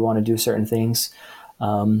why we want to do certain things.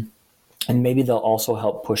 And maybe they'll also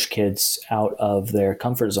help push kids out of their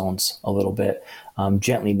comfort zones a little bit,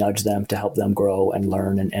 gently nudge them to help them grow and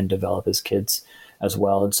learn and develop as kids as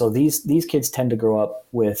well. And so these kids tend to grow up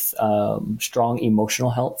with strong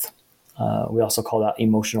emotional health. We also call that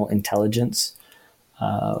emotional intelligence.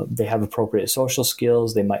 They have appropriate social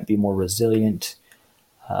skills. They might be more resilient.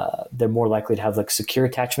 They're more likely to have like secure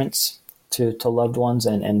attachments to loved ones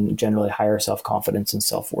and generally higher self-confidence and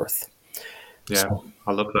self-worth. Yeah, so,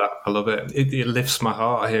 I love that. I love it. It lifts my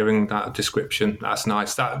heart hearing that description. That's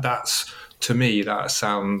nice. That's to me, that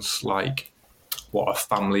sounds like what a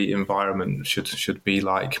family environment should be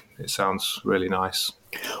like. It sounds really nice.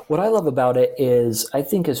 What I love about it is, I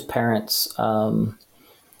think as parents,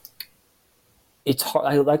 it's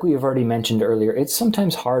hard, like we've already mentioned earlier, it's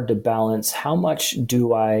sometimes hard to balance how much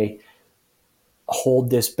do I hold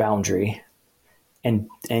this boundary and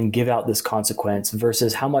give out this consequence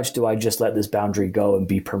versus how much do I just let this boundary go and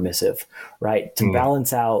be permissive, right? To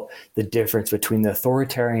balance out the difference between the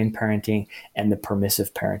authoritarian parenting and the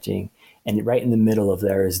permissive parenting. And right in the middle of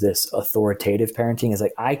there is this authoritative parenting. Is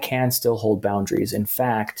like, I can still hold boundaries. In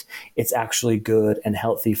fact, it's actually good and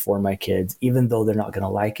healthy for my kids, even though they're not going to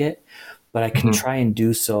like it. But I can try and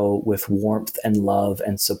do so with warmth and love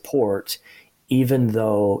and support, even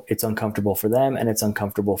though it's uncomfortable for them and it's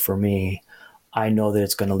uncomfortable for me. I know that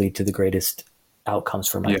it's going to lead to the greatest outcomes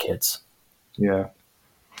for my kids. Yeah.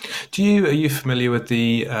 Are you familiar with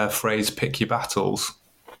the phrase "pick your battles"?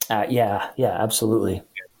 Yeah, absolutely.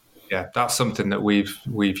 Yeah, that's something that we've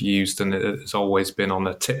used, and it has always been on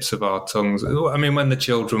the tips of our tongues. I mean, when the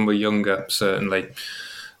children were younger, certainly,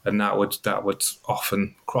 and that would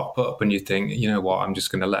often crop up, and you think, you know what, I'm just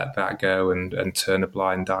going to let that go and turn a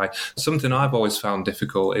blind eye. Something I've always found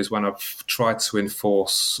difficult is when I've tried to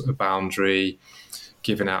enforce a boundary,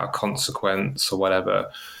 giving out a consequence or whatever.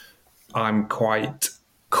 I'm quite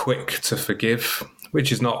quick to forgive, which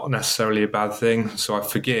is not necessarily a bad thing. So I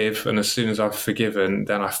forgive, and as soon as I've forgiven,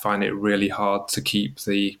 then I find it really hard to keep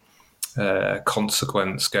the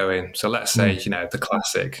consequence going. So let's say, the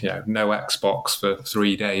classic, no Xbox for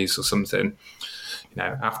 3 days or something.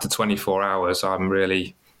 After 24 hours, I'm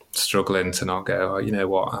really struggling to not go, oh, you know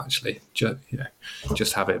what, actually,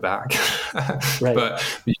 just have it back. Right.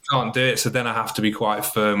 But you can't do it. So then I have to be quite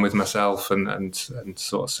firm with myself and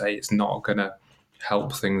sort of say it's not going to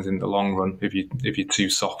help things in the long run if you're too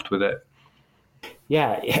soft with it.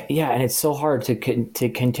 Yeah, and it's so hard to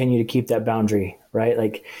continue to keep that boundary, right?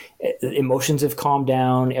 Like emotions have calmed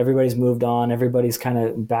down, everybody's moved on, everybody's kind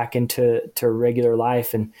of back into regular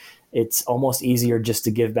life, and it's almost easier just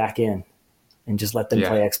to give back in and just let them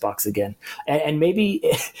play Xbox again. And maybe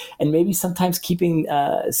sometimes keeping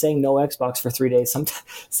saying no Xbox for 3 days,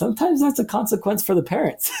 sometimes that's a consequence for the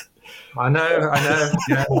parents. I know.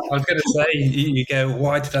 Yeah. I was going to say, you go,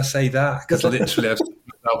 why did I say that? Because literally I've set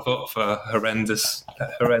myself up for a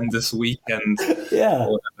horrendous weekend. Yeah.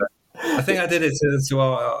 I think I did it to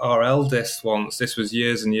our eldest once. This was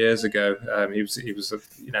years and years ago. He was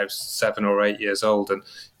 7 or 8 years old, and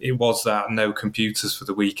it was that no computers for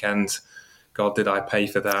the weekend. God, did I pay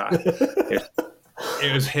for that?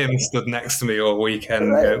 It was him stood next to me all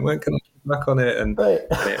weekend. Right. Going, when can I get back on it? And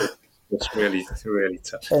it's really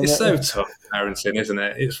tough. It's so tough parenting, isn't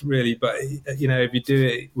it? It's really, but if you do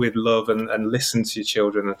it with love and listen to your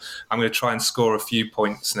children, I'm going to try and score a few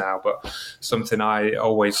points now, but something I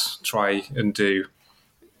always try and do.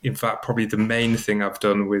 In fact, probably the main thing I've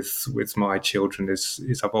done with my children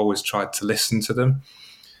is I've always tried to listen to them.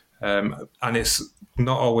 And it's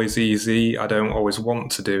not always easy. I don't always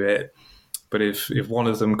want to do it. But if one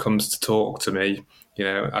of them comes to talk to me,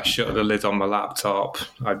 I shut the lid on my laptop,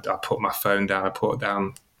 I put my phone down, I put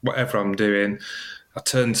down whatever I'm doing, I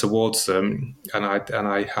turn towards them, and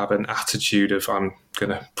I have an attitude of I'm going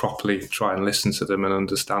to properly try and listen to them and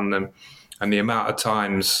understand them. And the amount of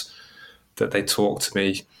times that they talk to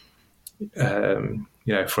me,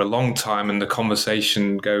 for a long time, and the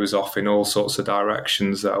conversation goes off in all sorts of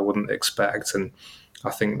directions that I wouldn't expect. And I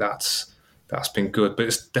think that's been good, but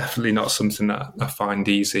it's definitely not something that I find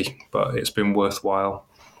easy, but it's been worthwhile.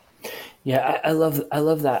 Yeah, I love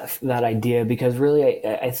that idea, because really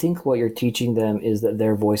I think what you're teaching them is that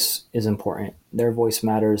their voice is important. Their voice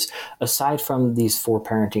matters. Aside from these 4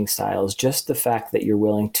 parenting styles, just the fact that you're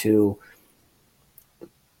willing to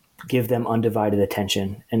give them undivided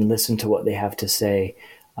attention and listen to what they have to say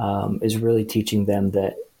is really teaching them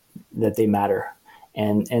that they matter,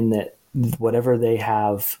 and that whatever they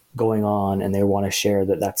have going on and they want to share,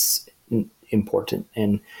 that's important,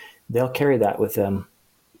 and they'll carry that with them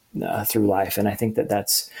through life. And I think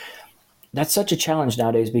that's such a challenge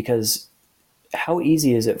nowadays, because how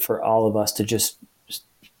easy is it for all of us to just,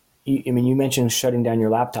 I mean, you mentioned shutting down your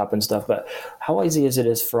laptop and stuff, but how easy is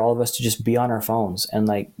it for all of us to just be on our phones and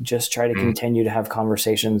just try to continue to have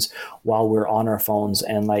conversations while we're on our phones,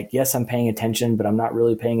 and yes, I'm paying attention, but I'm not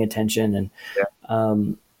really paying attention.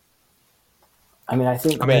 And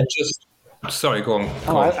sorry, go on.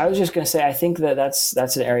 I was just going to say, I think that's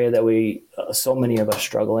an area that we, so many of us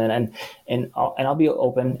struggle in, and I'll be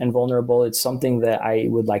open and vulnerable. It's something that I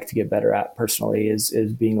would like to get better at personally, is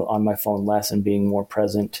being on my phone less and being more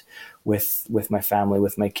present with my family,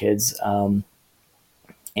 with my kids.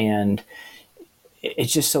 And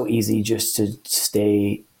it's just so easy just to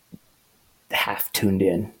stay half tuned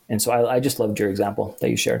in. And so I just loved your example that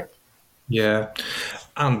you shared. Yeah.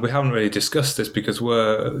 And we haven't really discussed this because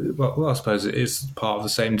I suppose it is part of the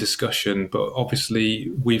same discussion, but obviously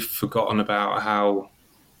we've forgotten about how,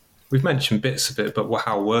 we've mentioned bits of it, but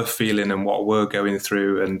how we're feeling and what we're going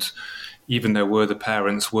through. And even though we're the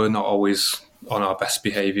parents, we're not always on our best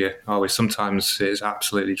behaviour, are we? Sometimes it's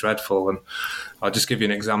absolutely dreadful. And I'll just give you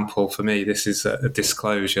an example. For me, this is a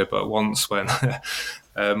disclosure, but once when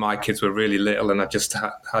my kids were really little and I just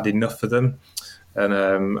had enough of them, and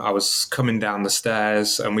I was coming down the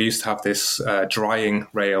stairs, and we used to have this drying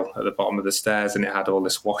rail at the bottom of the stairs, and it had all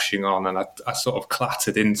this washing on, and I sort of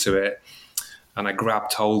clattered into it, and I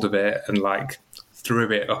grabbed hold of it and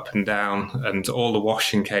threw it up and down, and all the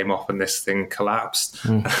washing came off and this thing collapsed.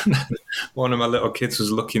 One of my little kids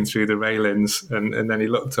was looking through the railings, and then he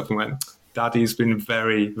looked up and went, "Daddy's been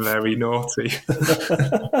very, very naughty."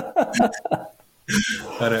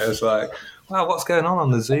 And it was like, wow, what's going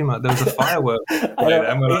on the Zoom? There was a firework.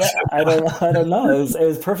 I don't know. It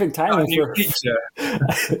was perfect timing new for teacher.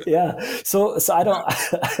 yeah. So I don't.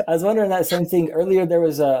 I was wondering that same thing earlier. There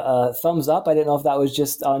was a thumbs up. I didn't know if that was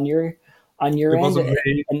just on your It end. wasn't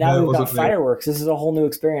me. And now No, it we've got wasn't me. fireworks. This is a whole new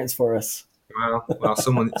experience for us. Well,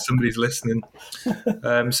 somebody's listening. So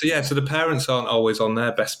the parents aren't always on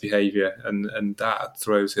their best behaviour, and that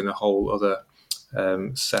throws in a whole other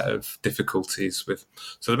set of difficulties with.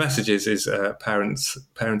 So the message is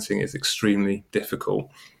parenting is extremely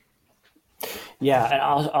difficult. Yeah,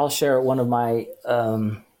 and I'll share one of my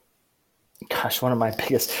one of my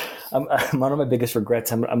biggest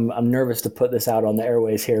regrets. I'm nervous to put this out on the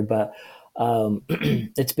airways here, but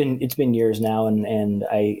it's been years now, and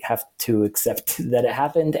I have to accept that it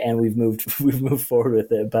happened, and we've moved forward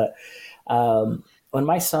with it. But when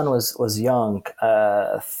my son was young,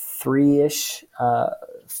 3-ish,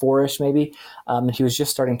 4-ish maybe, and he was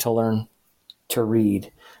just starting to learn to read,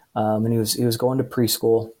 and he was going to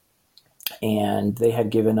preschool, and they had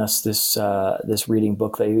given us this reading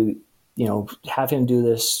book that have him do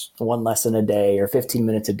this one lesson a day or 15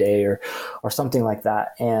 minutes a day or something like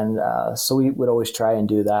that. And so we would always try and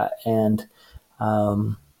do that. And,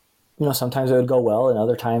 sometimes it would go well, and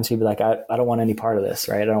other times he'd be like, I don't want any part of this.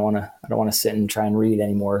 Right. I don't want to sit and try and read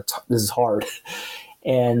anymore. This is hard.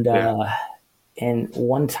 And, and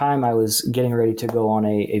one time I was getting ready to go on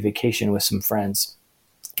a vacation with some friends,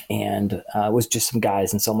 and it was just some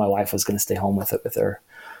guys. And so my wife was going to stay home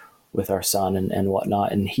with our son and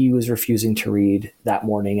whatnot. And he was refusing to read that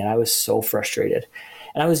morning. And I was so frustrated.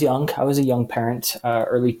 And I was young. I was a young parent,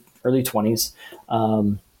 early 20s,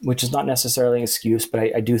 which is not necessarily an excuse,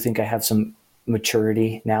 but I do think I have some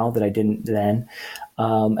maturity now that I didn't then.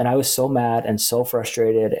 And I was so mad and so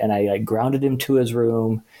frustrated, and I grounded him to his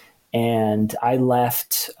room, and I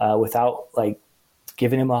left without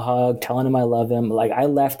giving him a hug, telling him I love him. I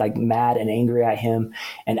left mad and angry at him.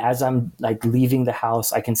 And as I'm leaving the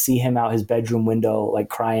house, I can see him out his bedroom window,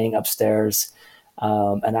 crying upstairs.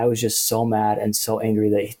 And I was just so mad and so angry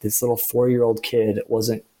that this little 4-year-old kid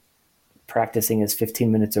wasn't practicing his 15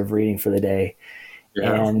 minutes of reading for the day.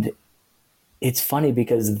 Yeah. And it's funny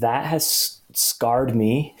because that has scarred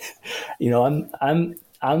me. I'm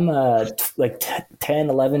 10,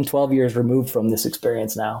 11, 12 years removed from this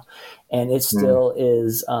experience now. And it still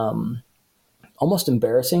is almost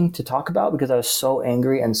embarrassing to talk about because I was so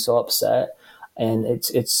angry and so upset, and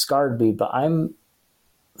it's scarred me, but I'm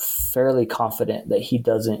fairly confident that he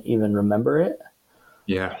doesn't even remember it.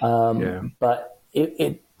 Yeah. But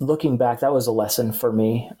it looking back, that was a lesson for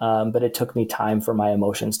me. But it took me time for my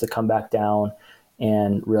emotions to come back down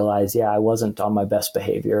and realize, I wasn't on my best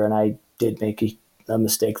behavior, and I did make a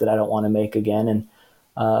mistake that I don't want to make again. And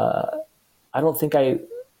I don't think I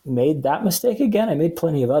made that mistake again. I made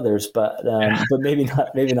plenty of others, but maybe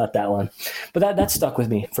not that one. But that stuck with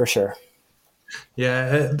me for sure.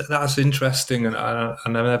 Yeah, that's interesting, and I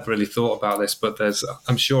never really thought about this, but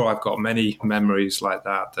I'm sure I've got many memories like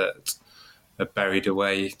that are buried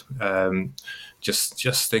away.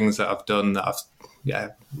 Just things that I've done that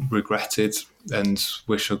I've regretted and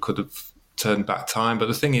wish I could have turned back time. But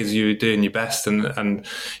the thing is, you were doing your best, and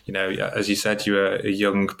as you said, you were a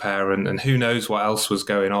young parent, and who knows what else was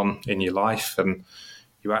going on in your life, and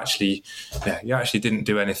you actually didn't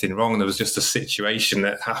do anything wrong. There was just a situation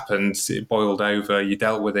that happened, it boiled over, you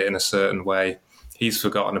dealt with it in a certain way. He's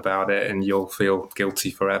forgotten about it, and you'll feel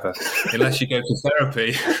guilty forever unless you go to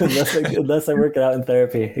therapy. unless I work it out in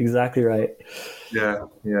therapy. Exactly right. Yeah.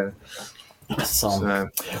 So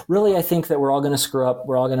really, I think that we're all going to screw up.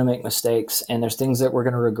 We're all going to make mistakes, and there's things that we're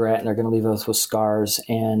going to regret, and they're going to leave us with scars.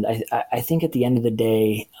 And I think at the end of the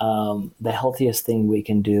day, the healthiest thing we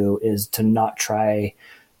can do is to not try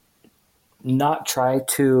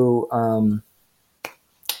to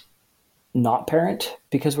not parent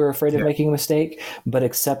because we're afraid of making a mistake, but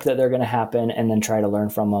accept that they're going to happen, and then try to learn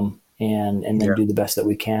from them, and then do the best that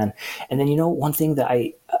we can. And then one thing that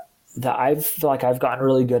I feel like I've gotten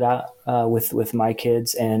really good at with my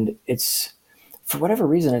kids, and it's, for whatever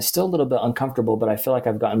reason, it's still a little bit uncomfortable, but I feel like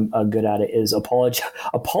I've gotten good at it, is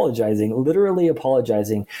literally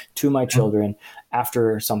apologizing to my children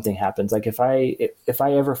after something happens. Like if I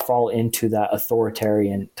ever fall into that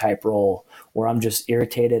authoritarian type role where I'm just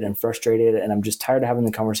irritated and frustrated and I'm just tired of having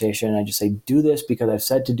the conversation, and I just say, do this because I've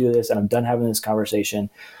said to do this, and I'm done having this conversation.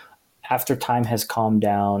 After time has calmed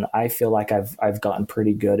down, I feel like I've gotten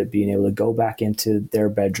pretty good at being able to go back into their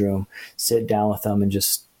bedroom, sit down with them, and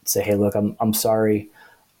just say, hey, look, I'm sorry.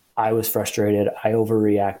 I was frustrated. I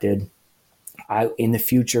overreacted. In the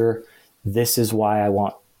future, this is why I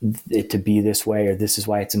want it to be this way, or this is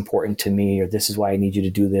why it's important to me, or this is why I need you to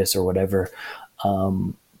do this or whatever.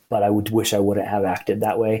 But I would wish I wouldn't have acted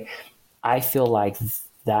that way. I feel like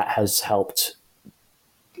that has helped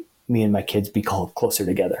me and my kids be closer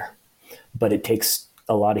together, but it takes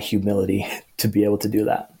a lot of humility to be able to do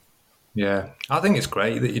that. Yeah, I think it's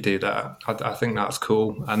great that you do that. I think that's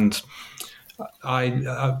cool. And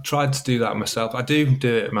I've tried to do that myself. I do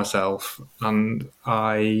it myself. And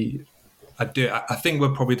I think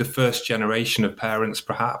we're probably the first generation of parents,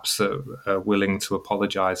 perhaps, that are willing to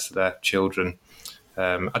apologise to their children.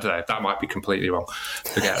 I don't know. That might be completely wrong.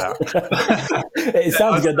 Forget that. It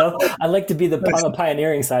sounds good, though. I like to be on the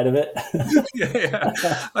pioneering side of it. Yeah.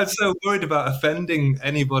 I'm so worried about offending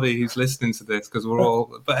anybody who's listening to this, because we're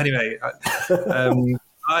all... But anyway,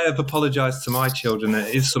 I have apologised to my children.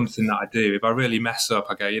 It is something that I do. If I really mess up,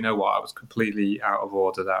 I go, you know what? I was completely out of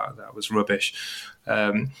order. That was rubbish.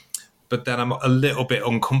 But then I'm a little bit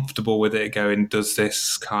uncomfortable with it, going, does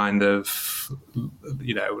this kind of,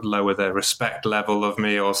 lower the respect level of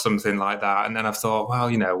me or something like that? And then I've thought, well,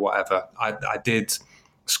 whatever. I did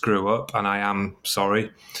screw up and I am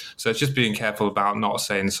sorry. So it's just being careful about not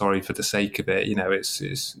saying sorry for the sake of it.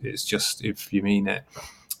 It's just if you mean it.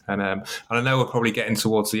 And I know we're probably getting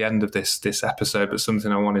towards the end of this episode, but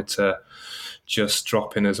something I wanted to just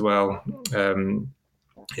drop in as well.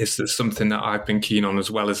 Is that something that I've been keen on, as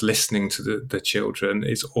well as listening to the children,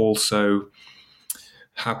 is also,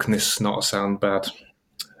 how can this not sound bad?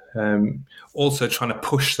 Also trying to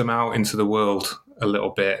push them out into the world a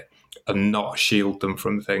little bit and not shield them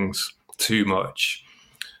from things too much.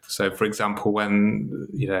 So, for example, when,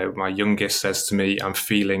 my youngest says to me, I'm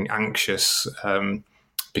feeling anxious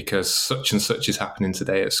because such and such is happening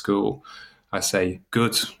today at school, I say,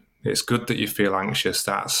 good. It's good that you feel anxious.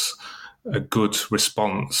 That's a good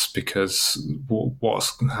response, because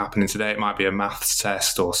what's happening today, it might be a maths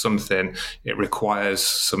test or something. It requires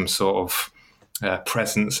some sort of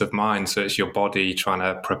presence of mind. So it's your body trying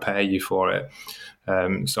to prepare you for it.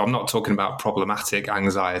 So I'm not talking about problematic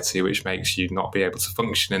anxiety, which makes you not be able to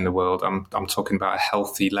function in the world. I'm talking about a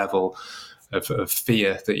healthy level of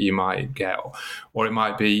fear that you might get. Or it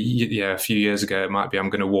might be, a few years ago, it might be,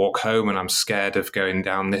 I'm going to walk home and I'm scared of going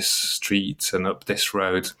down this street and up this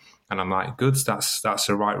road. And I'm like, good, that's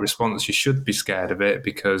the right response. You should be scared of it,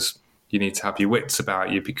 because you need to have your wits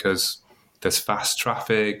about you, because there's fast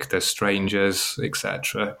traffic, there's strangers,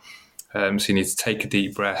 etc. So you need to take a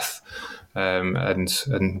deep breath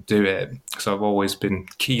and do it. So I've always been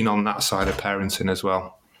keen on that side of parenting as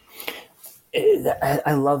well.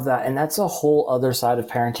 I love that. And that's a whole other side of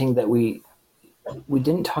parenting that we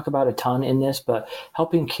didn't talk about a ton in this, but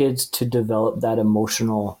helping kids to develop that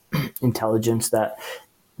emotional intelligence, that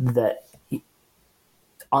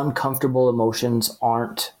uncomfortable emotions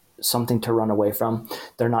aren't something to run away from.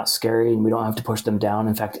 They're not scary, and we don't have to push them down.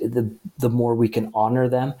 In fact, the more we can honor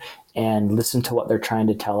them and listen to what they're trying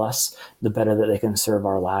to tell us, the better that they can serve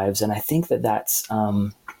our lives. And I think that's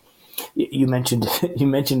you mentioned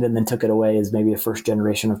and then took it away as maybe a first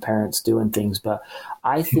generation of parents doing things. But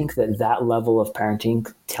I think that level of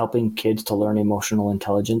parenting, helping kids to learn emotional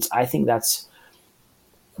intelligence, I think that's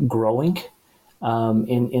growing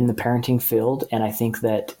in the parenting field. And I think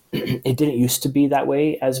that it didn't used to be that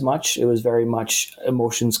way as much. It was very much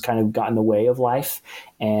emotions kind of got in the way of life,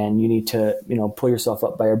 and you need to, pull yourself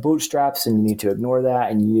up by your bootstraps, and you need to ignore that,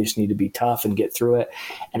 and you just need to be tough and get through it.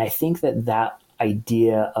 And I think that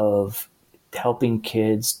idea of helping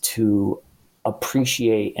kids to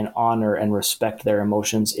appreciate and honor and respect their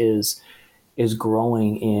emotions is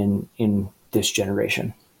growing in this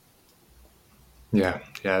generation. Yeah,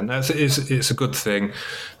 no, it's a good thing.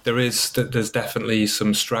 There's definitely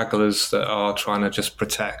some stragglers that are trying to just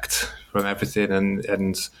protect from everything,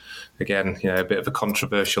 and again, a bit of a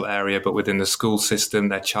controversial area, but within the school system,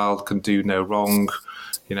 their child can do no wrong,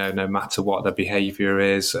 no matter what their behaviour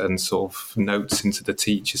is, and sort of notes into the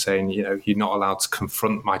teacher saying, you're not allowed to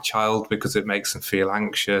confront my child because it makes them feel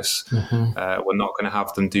anxious. Mm-hmm. We're not going to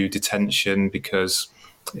have them do detention because,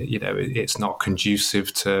 it's not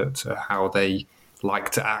conducive to how they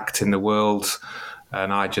like to act in the world.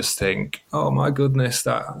 And I just think, oh my goodness,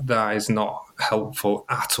 that is not helpful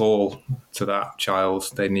at all to that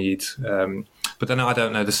child. They need, but then I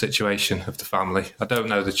don't know the situation of the family. I don't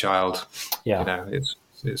know the child. Yeah,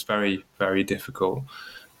 it's very, very difficult.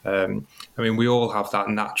 We all have that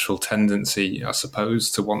natural tendency, I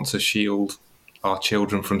suppose, to want to shield our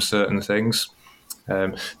children from certain things.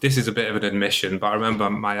 This is a bit of an admission, but I remember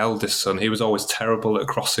my eldest son, he was always terrible at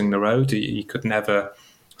crossing the road. He could never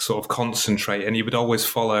sort of concentrate, and he would always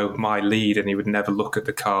follow my lead, and he would never look at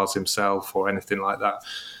the cars himself or anything like that.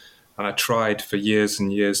 And I tried for years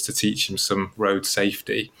and years to teach him some road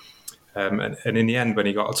safety. And in the end, when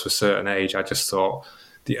he got to a certain age, I just thought,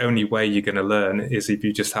 the only way you're going to learn is if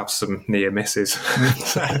you just have some near misses.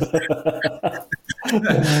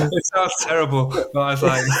 It sounds terrible, but I was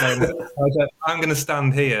like, I'm going to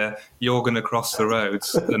stand here, you're going to cross the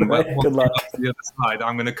roads, and when you get to the other side,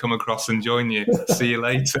 I'm going to come across and join you. See you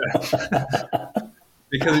later.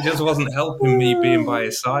 Because it just wasn't helping me being by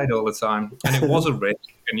his side all the time. And it was a risk,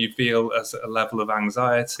 and you feel a level of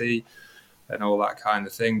anxiety and all that kind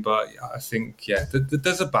of thing. But I think,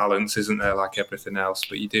 there's a balance, isn't there, like everything else,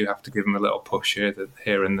 but you do have to give them a little push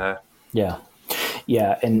here and there. Yeah.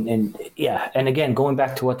 Yeah. And again, going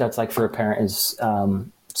back to what that's like for a parent is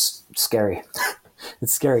scary.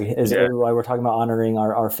 It's scary why we're talking about honoring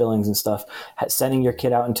our feelings and stuff. Sending your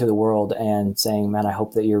kid out into the world and saying, man, I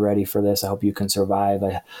hope that you're ready for this. I hope you can survive.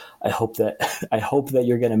 I hope that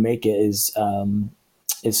you're going to make it is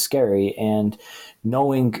scary. And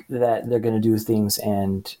knowing that they're going to do things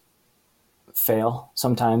and fail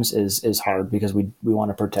sometimes is hard, because we want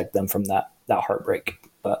to protect them from that heartbreak,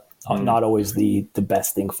 but not always the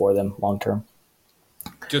best thing for them long term.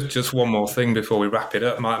 Just one more thing before we wrap it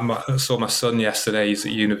up. I saw my son yesterday. He's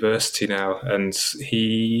at university now, and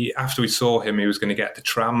after we saw him, he was going to get the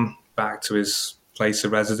tram back to his place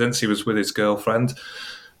of residence. He was with his girlfriend,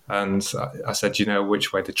 and I said, "You know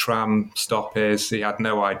which way the tram stop is?" He had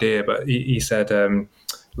no idea, but he said,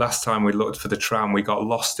 "Last time we looked for the tram, we got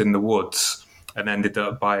lost in the woods and ended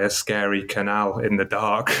up by a scary canal in the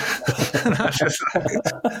dark."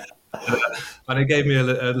 And it gave me a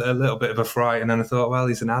little bit of a fright, and then I thought, well,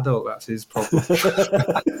 he's an adult, that's his problem.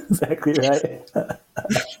 Exactly right.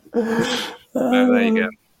 There you go.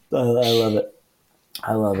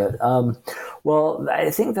 I love it. Well,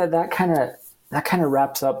 I think that kind of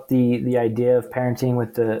wraps up the idea of parenting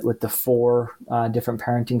with the 4 different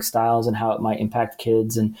parenting styles and how it might impact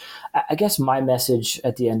kids. And I guess my message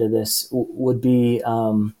at the end of this would be,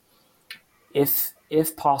 if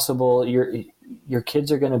possible, your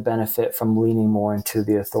kids are going to benefit from leaning more into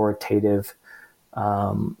the authoritative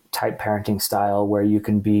type parenting style, where you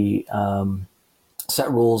can be set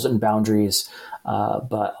rules and boundaries,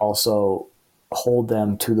 but also hold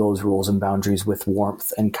them to those rules and boundaries with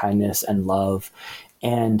warmth and kindness and love.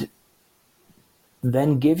 And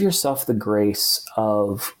then give yourself the grace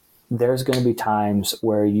of, there's going to be times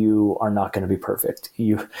where you are not going to be perfect.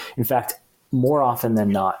 In fact, more often than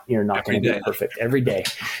not, you're not going to be perfect every day.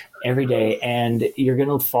 And you're going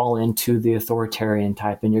to fall into the authoritarian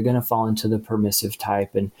type, and you're going to fall into the permissive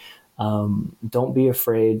type. And don't be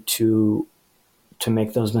afraid to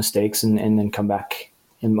make those mistakes and then come back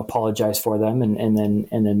and apologize for them, and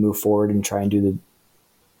then move forward and try and do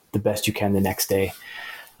the best you can the next day.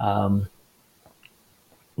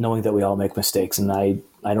 Knowing that we all make mistakes, and I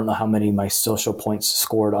don't know how many my social points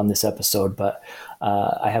scored on this episode, but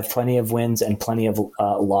I have plenty of wins and plenty of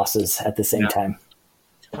losses at the same time.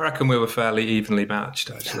 I reckon we were fairly evenly matched,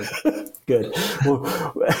 actually. Good. Well,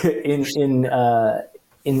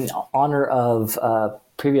 in honor of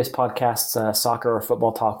previous podcasts, soccer or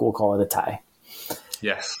football talk, we'll call it a tie.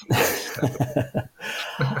 Yes.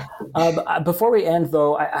 Before we end,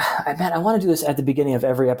 though, I want to do this at the beginning of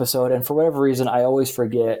every episode, and for whatever reason, I always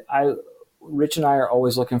forget. Rich and I are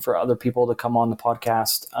always looking for other people to come on the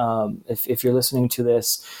podcast. If you're listening to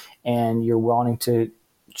this and you're wanting to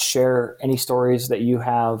share any stories that you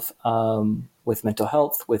have with mental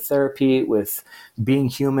health, with therapy, with being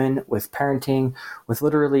human, with parenting, with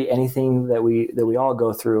literally anything that we all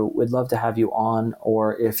go through, we'd love to have you on.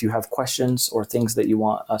 Or if you have questions or things that you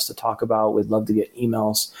want us to talk about, we'd love to get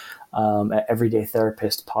emails at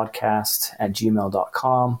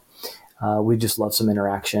everydaytherapistpodcast@gmail.com. We just love some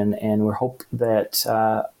interaction, and we hope that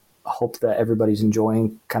everybody's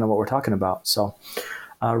enjoying kind of what we're talking about. So,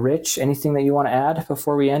 Rich, anything that you want to add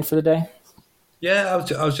before we end for the day? Yeah,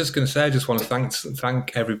 I was just going to say, I just want to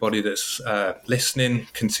thank everybody that's listening,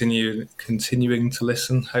 continuing to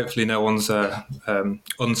listen. Hopefully no one's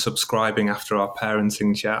unsubscribing after our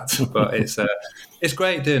parenting chat, but it's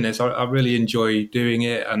great doing this. I really enjoy doing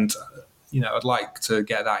it, and I'd like to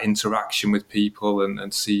get that interaction with people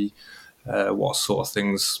and see what sort of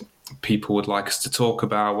things people would like us to talk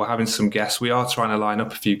about. We're having some guests. We are trying to line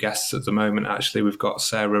up a few guests at the moment, actually. We've got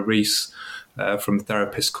Sarah Reese from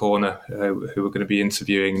Therapist Corner, who we're going to be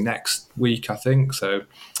interviewing next week, I think. So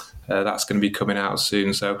that's going to be coming out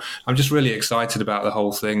soon. So I'm just really excited about the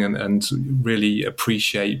whole thing, and really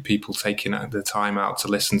appreciate people taking the time out to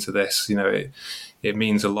listen to this. It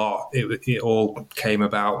means a lot. It all came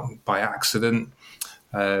about by accident.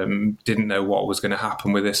 didn't know what was going to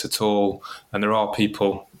happen with this at all. And there are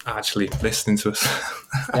people actually listening to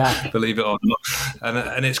us, believe it or not.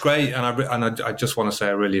 And it's great. And I just want to say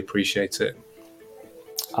I really appreciate it.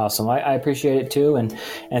 Awesome. I appreciate it too. And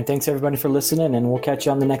thanks everybody for listening, and we'll catch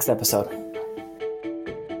you on the next episode.